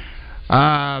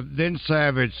 Then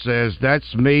Savage says,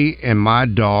 that's me and my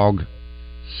dog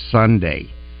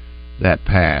Sunday that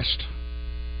passed.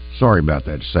 Sorry about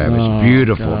that, Savage. Oh,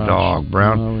 beautiful gosh. dog.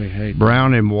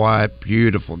 Brown and white,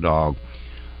 beautiful dog.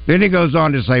 Then he goes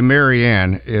on to say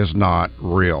Marianne is not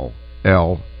real.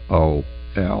 LOL.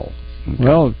 Okay.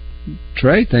 Well,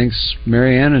 Trey thinks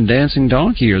Marianne and Dancing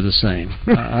Donkey are the same.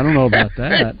 I don't know about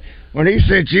that. When he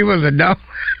said she was a dog.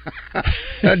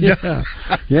 Yeah,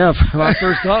 my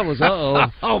first thought was, oh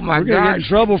my we're going to get in gosh.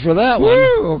 trouble for that one.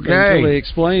 Woo, okay. Until he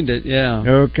explained it, yeah.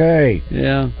 Okay.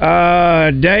 Yeah.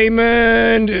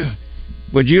 Damon,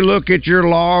 would you look at your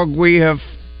log? We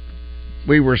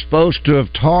were supposed to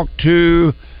have talked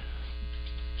to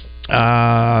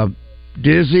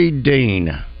Dizzy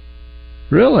Dean.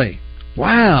 Really?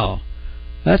 Wow.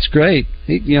 That's great.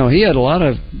 He had a lot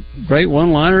of great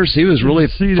one-liners. He was really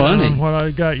see funny. On what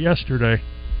I got yesterday.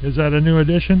 Is that a new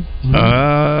edition?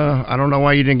 I don't know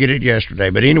why you didn't get it yesterday.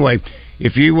 But anyway,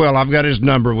 if you will, I've got his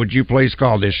number. Would you please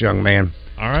call this young man?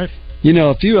 All right.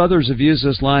 A few others have used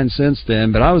this line since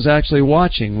then, but I was actually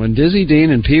watching. When Dizzy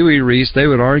Dean and Pee Wee Reese, they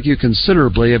would argue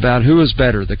considerably about who was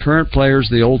better, the current players,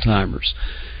 the old-timers.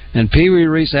 And Pee Wee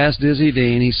Reese asked Dizzy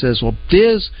Dean, he says, well,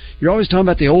 Diz, you're always talking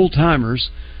about the old-timers.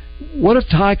 What if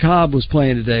Ty Cobb was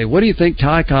playing today? What do you think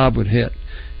Ty Cobb would hit?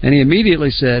 And he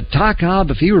immediately said, Ty Cobb,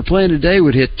 if he were playing today,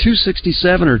 would hit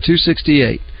 267 or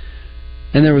 268.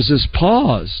 And there was this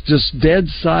pause, just dead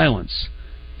silence.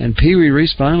 And Pee Wee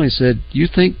Reese finally said, you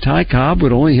think Ty Cobb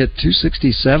would only hit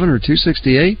 267 or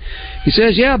 268? He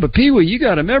says, yeah, but Pee Wee, you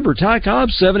got to remember, Ty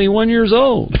Cobb's 71 years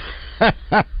old. This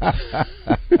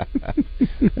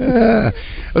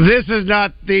is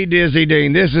not the Dizzy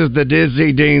Dean. This is the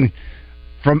Dizzy Dean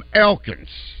from Elkins,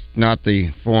 not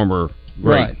the former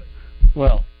great. Right.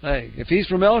 Well, hey, if he's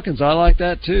from Elkins, I like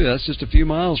that too. That's just a few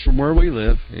miles from where we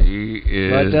live. He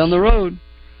is right down the road.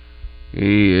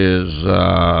 He is.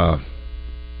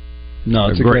 No,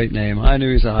 it's a great name. I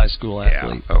knew he's a high school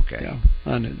athlete. Yeah, okay. Yeah,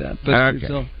 I knew that. But okay.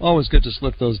 It's always good to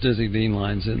slip those Dizzy Dean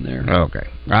lines in there. Okay.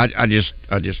 I just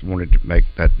wanted to make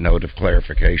that note of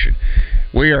clarification.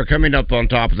 We are coming up on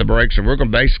top of the break, so we're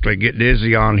going to basically get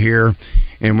Dizzy on here,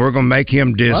 and we're going to make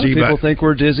him dizzy. A lot of people think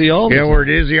we're dizzy all the time. Yeah, we're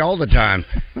dizzy all the time.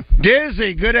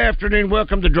 Dizzy, good afternoon.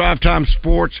 Welcome to Drive Time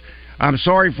Sports. I'm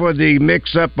sorry for the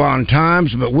mix-up on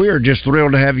times, but we are just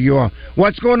thrilled to have you on.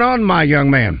 What's going on, my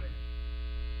young man?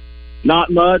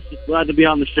 Not much. Just glad to be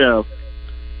on the show.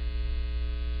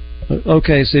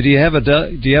 Okay, so do you have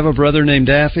a brother named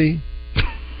Daffy?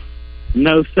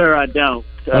 No, sir, I don't.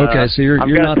 Okay, so you're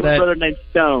not that. I've got a brother named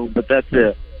Stone, but that's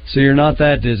it. So you're not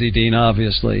that Dizzy Dean,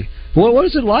 obviously. Well, what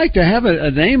is it like to have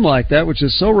a name like that, which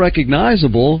is so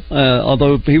recognizable?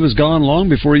 Although he was gone long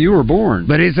before you were born.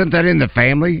 But isn't that in the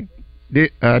family, Diz?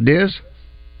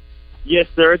 Yes,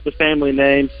 sir. It's a family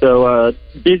name. So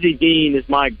Dizzy Dean is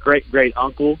my great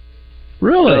uncle.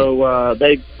 Really? So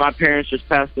my parents just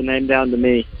passed the name down to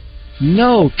me.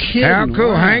 No kidding. How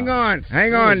cool. Wow.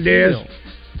 Hang on, Diz.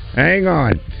 Hang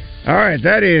on. All right,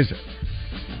 that is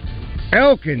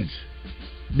Elkins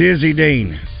Dizzy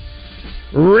Dean.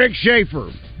 Rick Shaeffer.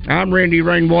 I'm Randy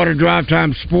Rainwater, Drive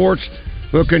Time Sports.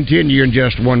 We'll continue in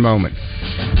just one moment.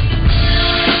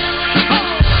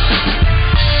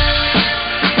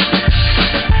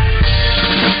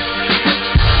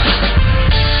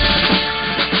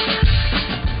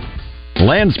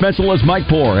 Land specialist Mike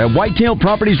Poore at Whitetail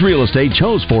Properties Real Estate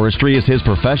chose forestry as his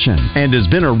profession and has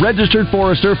been a registered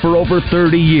forester for over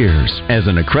 30 years. As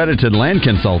an accredited land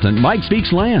consultant, Mike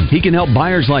speaks land. He can help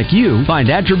buyers like you find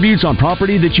attributes on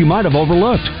property that you might have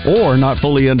overlooked or not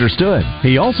fully understood.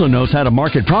 He also knows how to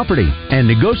market property and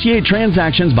negotiate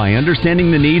transactions by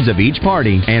understanding the needs of each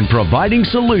party and providing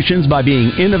solutions by being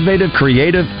innovative,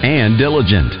 creative, and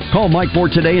diligent. Call Mike Poore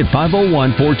today at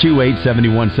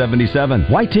 501-428-7177.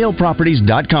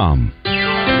 WhitetailProperties.com.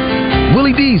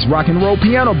 Willie D's Rock and Roll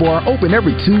Piano Bar open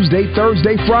every Tuesday,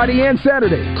 Thursday, Friday, and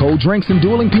Saturday. Cold drinks and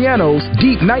dueling pianos.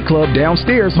 Deep Nightclub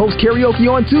downstairs hosts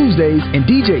karaoke on Tuesdays and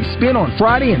DJ Spin on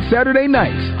Friday and Saturday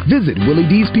nights. Visit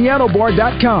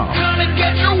WillieD'sPianoBar.com. Come and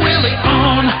get your Willie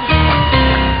on.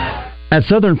 At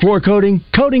Southern Floor Coating,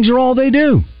 coatings are all they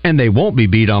do, and they won't be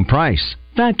beat on price.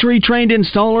 Factory-trained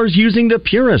installers using the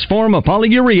purest form of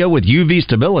polyurea with UV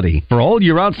stability for all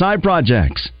your outside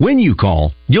projects. When you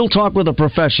call, you'll talk with a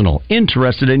professional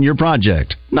interested in your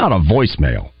project, not a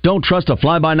voicemail. Don't trust a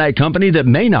fly-by-night company that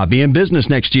may not be in business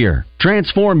next year.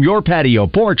 Transform your patio,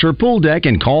 porch, or pool deck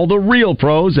and call the real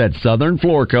pros at Southern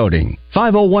Floor Coating.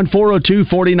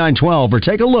 501-402-4912 or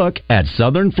take a look at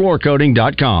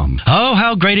southernfloorcoating.com. Oh,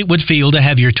 how great it would feel to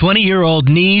have your 20-year-old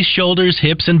knees, shoulders,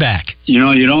 hips, and back. You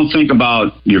know, you don't think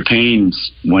about your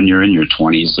pains when you're in your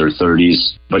 20s or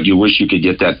 30s, but you wish you could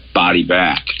get that body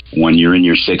back when you're in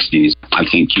your 60s. I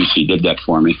think QC did that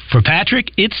for me. For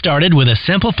Patrick, it started with a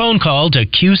simple phone call to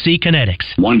QC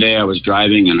Kinetics. One day I was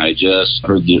driving and I just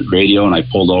heard the radio and I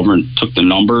pulled over and took the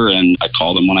number and I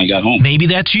called them when I got home. Maybe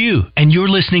that's you, and you're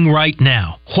listening right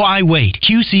now. Why wait?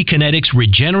 QC Kinetics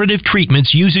Regenerative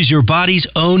Treatments uses your body's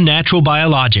own natural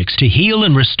biologics to heal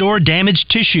and restore damaged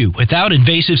tissue without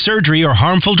invasive surgery or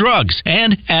harmful drugs.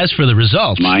 And as for the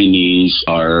results, my knees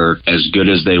are as good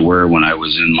as they were when I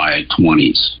was in my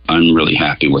 20s. I'm really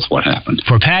happy with what happened.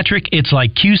 For Patrick, it's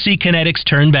like QC Kinetics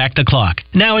turned back the clock.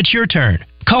 Now it's your turn.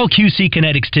 Call QC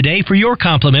Kinetics today for your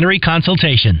complimentary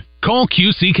consultation. Call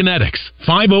QC Kinetics,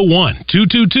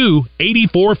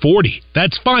 501-222-8440.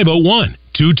 That's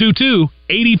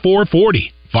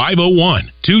 501-222-8440.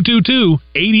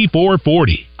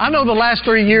 501-222-8440. I know the last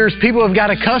 3 years people have got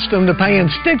accustomed to paying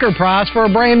sticker price for a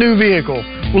brand new vehicle.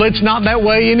 Well, it's not that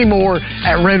way anymore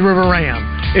at Red River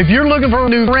Ram. If you're looking for a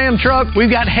new Ram truck, we've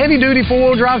got heavy-duty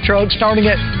four-wheel drive trucks starting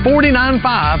at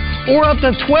 $49,500 or up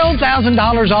to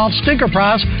 $12,000 off sticker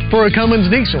price for a Cummins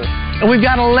diesel. And we've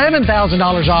got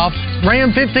 $11,000 off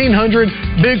Ram 1500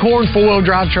 Bighorn four-wheel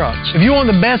drive trucks. If you want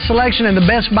the best selection and the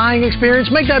best buying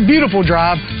experience, make that beautiful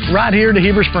drive right here to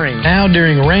Heber Springs. Now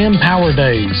during Ram Power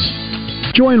Days.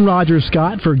 Join Roger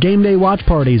Scott for game day watch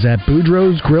parties at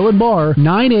Boudreaux's Grill and Bar,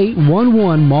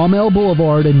 9811 Maumelle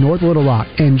Boulevard in North Little Rock,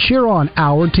 and cheer on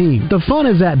our team. The fun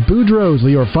is at Boudreaux's,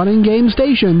 your fun and game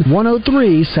station,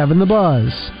 103.7 The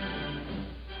Buzz.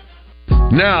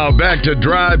 Now back to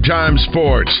Drive Time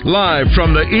Sports, live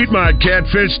from the Eat My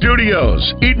Catfish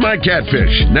studios. Eat My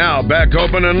Catfish, now back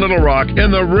open in Little Rock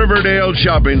in the Riverdale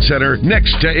Shopping Center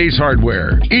next to Ace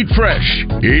Hardware. Eat fresh,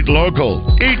 eat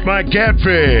local, eat my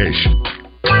catfish.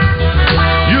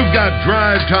 You've got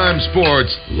Drive Time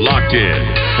Sports locked in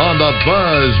on the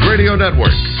Buzz Radio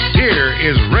Network. Here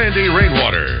is Randy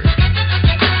Rainwater.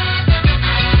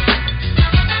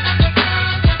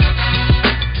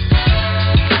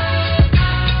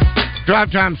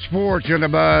 Drive Time Sports in the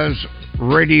Buzz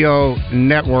Radio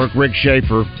Network. Rick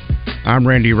Shaeffer. I'm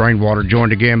Randy Rainwater,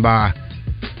 joined again by,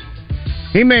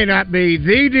 he may not be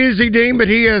the Dizzy Dean, but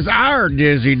he is our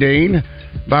Dizzy Dean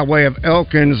by way of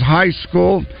Elkins High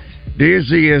School.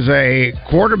 Dizzy is a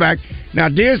quarterback. Now,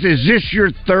 Diz, is this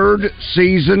your third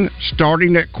season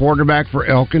starting at quarterback for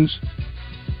Elkins?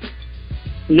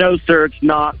 No, sir, it's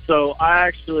not. So I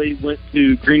actually went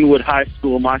to Greenwood High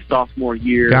School my sophomore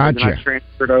year. Gotcha. And then I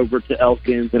transferred over to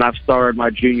Elkins, and I've started my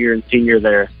junior and senior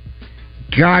there.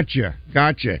 Gotcha.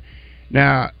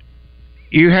 Now,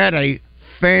 you had a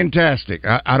fantastic,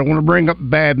 I don't want to bring up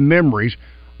bad memories.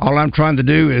 All I'm trying to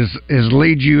do is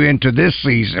lead you into this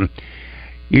season.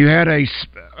 You had a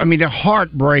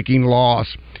heartbreaking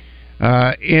loss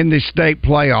in the state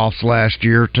playoffs last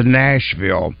year to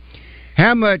Nashville.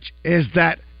 How much has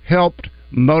that helped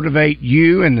motivate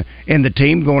you and the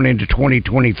team going into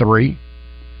 2023?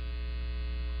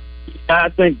 I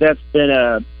think that's been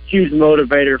a huge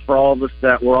motivator for all of us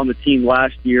that were on the team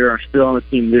last year, are still on the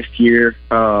team this year.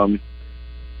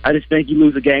 I just think you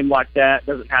lose a game like that. It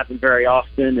doesn't happen very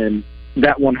often, and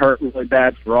that one hurt really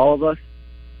bad for all of us.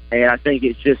 And I think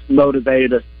it's just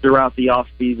motivated us throughout the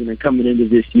offseason and coming into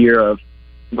this year of,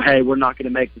 hey, we're not going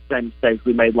to make the same mistakes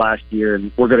we made last year,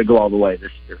 and we're going to go all the way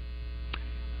this year.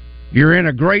 You're in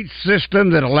a great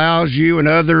system that allows you and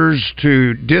others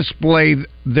to display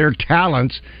their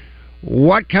talents.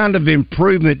 What kind of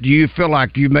improvement do you feel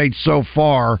like you made so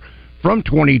far from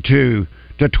 22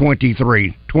 to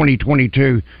 23,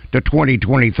 2022 to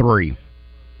 2023?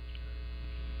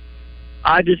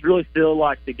 I just really feel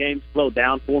like the game slowed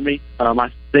down for me.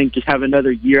 I think just having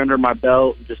another year under my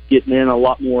belt and just getting in a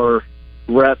lot more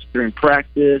reps during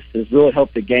practice has really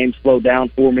helped the game slow down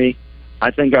for me. I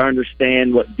think I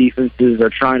understand what defenses are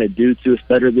trying to do to us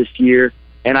better this year,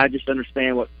 and I just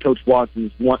understand what Coach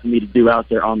Watson's wanting me to do out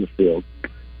there on the field.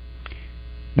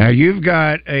 Now, you've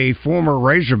got a former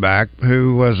Razorback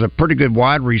who was a pretty good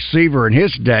wide receiver in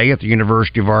his day at the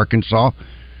University of Arkansas,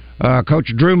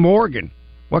 Coach Drew Morgan.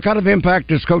 What kind of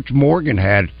impact has Coach Morgan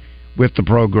had with the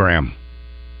program?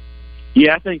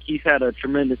 Yeah, I think he's had a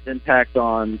tremendous impact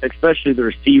on especially the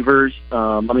receivers.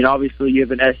 Obviously you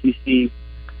have an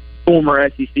former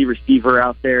SEC receiver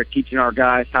out there teaching our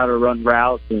guys how to run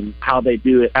routes and how they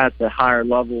do it at the higher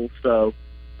level. So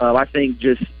I think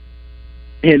just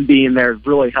him being there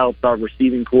really helped our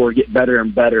receiving core get better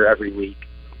and better every week.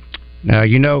 Now,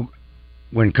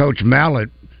 when Coach Mallett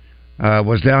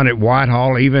was down at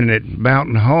Whitehall, even at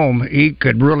Mountain Home, he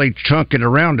could really chunk it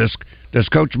around. Does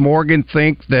Coach Morgan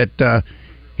think that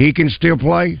he can still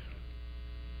play?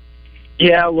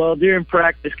 Yeah, well, during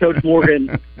practice, Coach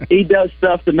Morgan, he does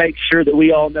stuff to make sure that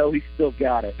we all know he's still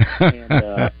got it.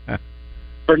 And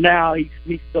for now,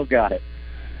 he's still got it.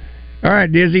 All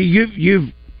right, Dizzy,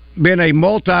 you've been a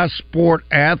multi-sport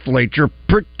athlete. You're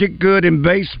pretty good in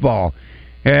baseball.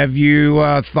 Have you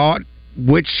thought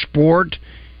which sport,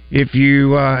 if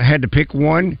you had to pick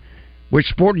one, which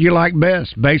sport do you like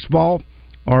best, baseball,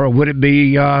 or would it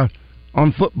be on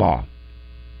football?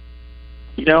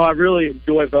 I really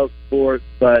enjoy both sports,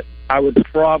 but I would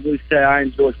probably say I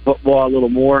enjoy football a little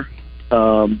more.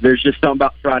 There's just something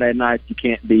about Friday nights you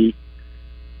can't beat.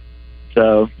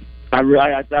 So I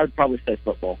would probably say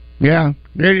football. Yeah,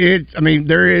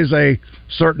 there is a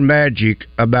certain magic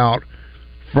about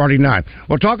Friday night.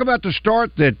 Well, talk about the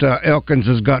start that Elkins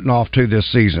has gotten off to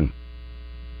this season.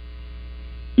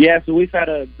 Yeah, so we've had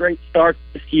a great start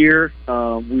this year.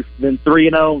 We've been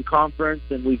 3-0 in conference,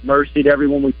 and we've mercied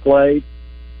everyone we played,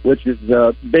 which is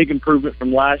a big improvement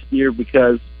from last year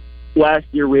because last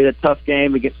year we had a tough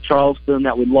game against Charleston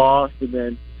that we lost, and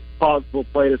then Hawesville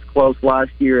played us close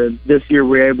last year, and this year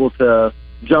we were able to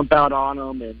jump out on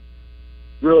them and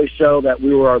really show that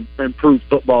we were an improved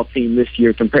football team this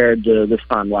year compared to this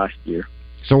time last year.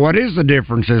 So what is the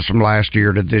differences from last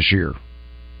year to this year?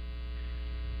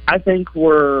 I think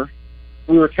we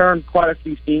returned quite a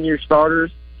few senior starters,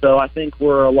 so I think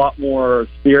we're a lot more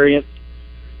experienced.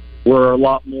 We have a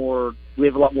lot more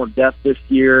depth this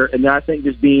year, and I think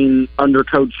just being under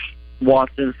Coach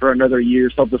Watson for another year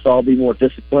has helped us all be more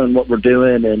disciplined in what we're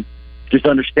doing, and just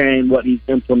understanding what he's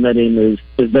implementing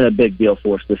has been a big deal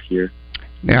for us this year.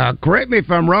 Now, correct me if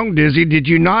I'm wrong, Dizzy, did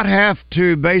you not have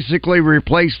to basically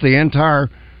replace the entire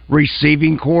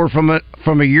receiving core from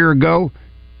a year ago?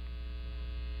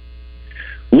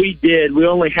 We did. We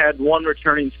only had one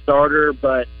returning starter,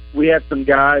 but we had some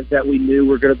guys that we knew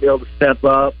were going to be able to step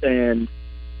up and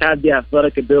had the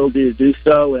athletic ability to do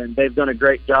so, and they've done a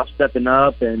great job stepping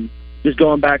up and just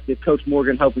going back to Coach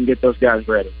Morgan helping get those guys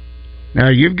ready. Now,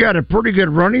 you've got a pretty good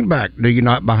running back, do you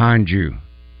not, behind you?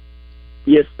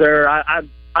 Yes, sir.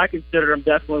 I consider him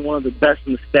definitely one of the best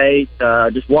in the state.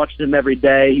 Just watching him every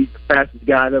day. He's the fastest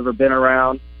guy I've ever been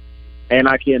around. And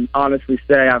I can honestly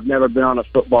say I've never been on a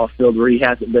football field where he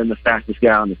hasn't been the fastest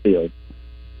guy on the field.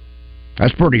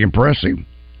 That's pretty impressive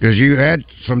because you had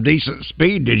some decent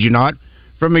speed, did you not,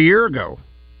 from a year ago?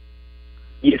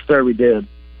 Yes, sir, we did.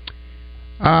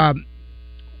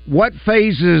 What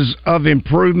phases of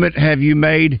improvement have you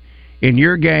made in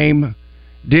your game,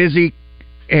 Dizzy,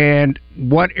 and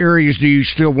what areas do you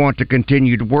still want to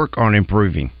continue to work on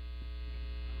improving?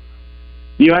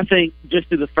 I think just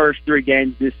through the first 3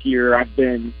 games this year, I've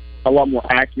been a lot more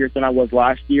accurate than I was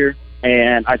last year,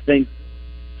 and I think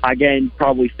I gained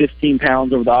probably 15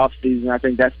 pounds over the offseason. I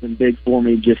think that's been big for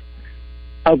me, just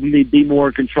helping me be more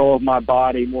in control of my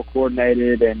body, more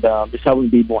coordinated, and just helping me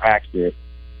be more accurate.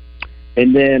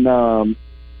 And then,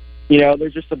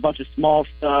 there's just a bunch of small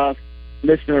stuff,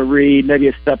 missing a read, maybe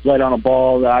a step late on a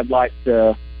ball that I'd like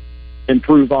to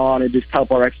improve on and just help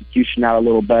our execution out a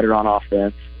little better on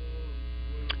offense.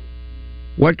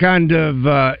 What kind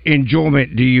of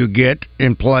enjoyment do you get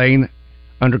in playing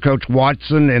under Coach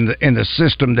Watson and the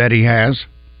system that he has?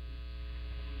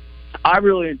 I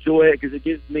really enjoy it because it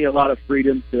gives me a lot of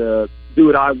freedom to do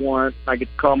what I want. I get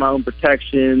to call my own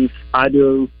protections. I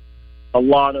do a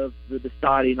lot of the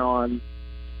deciding on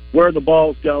where the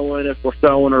ball's going, if we're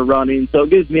throwing or running. So it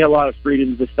gives me a lot of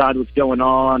freedom to decide what's going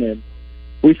on, and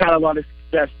we've had a lot of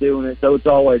success doing it, so it's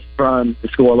always fun to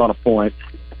score a lot of points.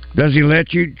 Does he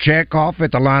let you check off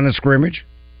at the line of scrimmage?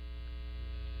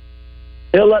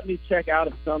 He'll let me check out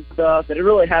of some stuff, and it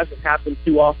really hasn't happened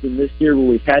too often this year where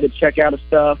we've had to check out of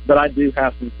stuff, but I do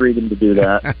have some freedom to do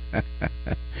that.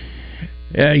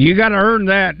 Yeah, you got to earn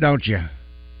that, don't you?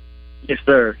 Yes,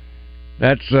 sir.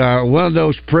 That's one of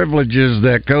those privileges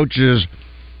that coaches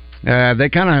they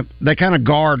kind of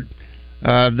guard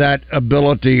that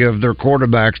ability of their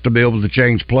quarterbacks to be able to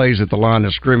change plays at the line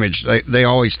of scrimmage. They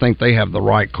always think they have the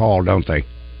right call, don't they?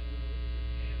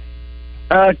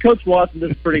 Coach Watson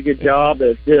does a pretty good job.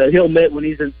 He'll admit when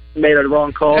he's made a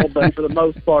wrong call, but for the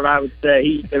most part, I would say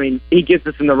he gets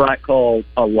us in the right call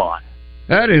a lot.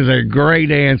 That is a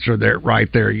great answer right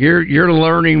there. You're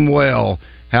learning well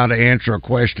how to answer a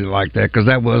question like that, because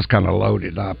that was kind of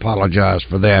loaded. I apologize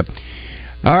for that.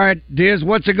 All right, Diz,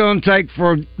 what's it going to take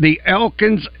for the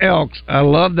Elkins Elks? I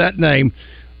love that name.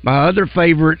 My other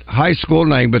favorite high school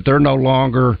name, but they're no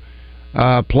longer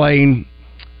playing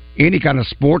any kind of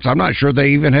sports. I'm not sure they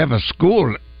even have a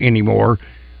school anymore.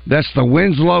 That's the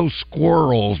Winslow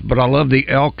Squirrels, but I love the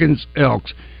Elkins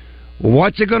Elks.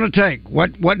 What's it going to take?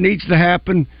 What needs to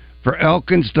happen for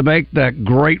Elkins to make that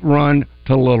great run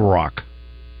to Little Rock?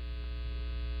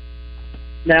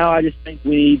 Now I just think we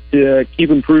need to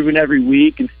keep improving every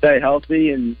week and stay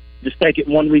healthy and just take it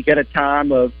 1 week at a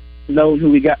time of knowing who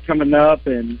we got coming up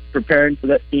and preparing for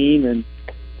that team and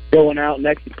going out and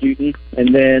executing.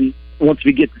 And then once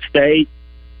we get to state,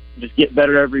 just get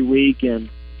better every week and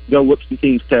go whip some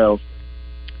teams' tails.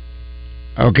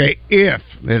 Okay, if,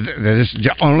 this is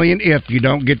only an if, you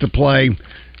don't get to play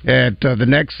at the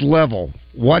next level,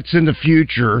 what's in the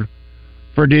future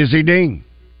for Dizzy Dean?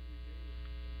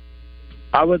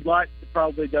 I would like to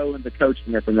probably go into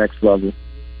coaching at the next level.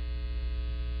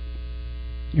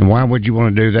 And why would you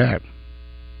want to do that?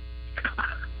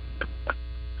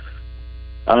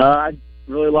 I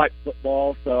really like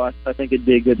football, so I think it'd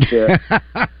be a good fit.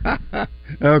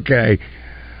 Okay.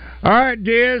 All right,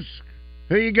 Diz,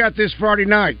 who you got this Friday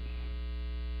night?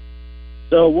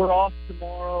 So we're off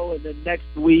tomorrow, and then next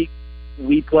week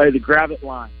we play the Gravette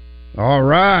Line. All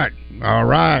right. All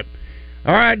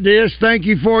right, Diz, thank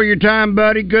you for your time,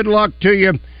 buddy. Good luck to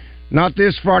you. Not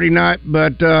this Friday night,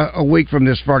 but a week from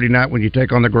this Friday night when you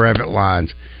take on the Gravette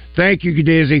Lions. Thank you,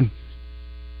 Dizzy.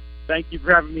 Thank you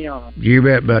for having me on. You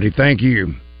bet, buddy. Thank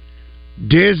you.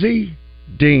 Dizzy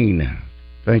Dean.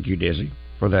 Thank you, Dizzy,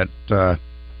 for that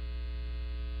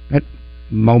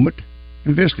moment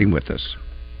in visiting with us.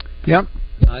 Yep.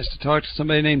 Nice to talk to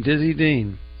somebody named Dizzy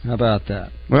Dean. How about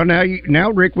that? Well, now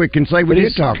Rick, we can say we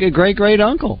did talk. A great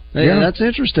uncle. Yeah, that's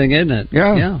interesting, isn't it?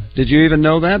 Yeah. Did you even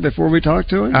know that before we talked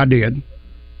to him? I did.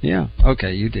 Yeah.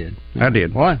 Okay, you did. I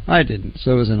did. Well, I didn't,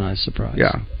 so it was a nice surprise.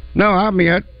 Yeah. No, I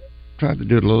tried to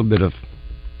do a little bit of,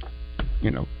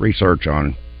 research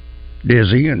on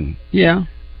Dizzy and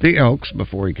the Elks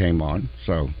before he came on.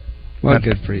 So, well,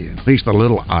 good for you. At least a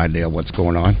little idea of what's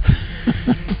going on.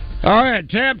 All right,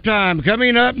 tap time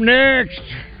coming up next.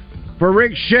 For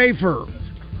Rick Shaeffer,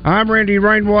 I'm Randy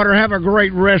Rainwater. Have a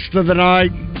great rest of the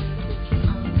night.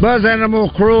 Buzz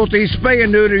Animal Cruelty, spay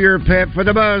and neuter your pet for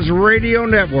the Buzz Radio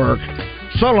Network.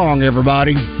 So long,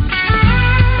 everybody.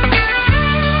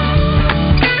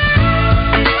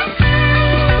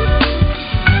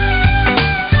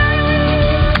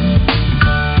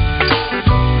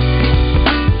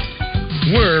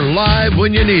 We're live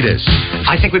when you need us.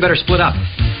 I think we better split up.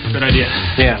 Good idea.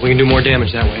 Yeah, we can do more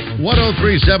damage that way.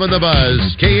 103.7 The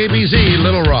Buzz, KABZ,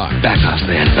 Little Rock. Back off,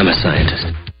 man. I'm a scientist.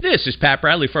 This is Pat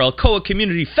Bradley for Alcoa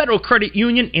Community Federal Credit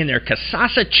Union and their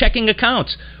Kasasa checking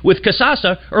accounts. With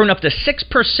Kasasa, earn up to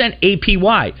 6%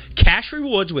 APY, cash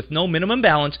rewards with no minimum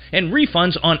balance, and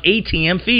refunds on ATM fees.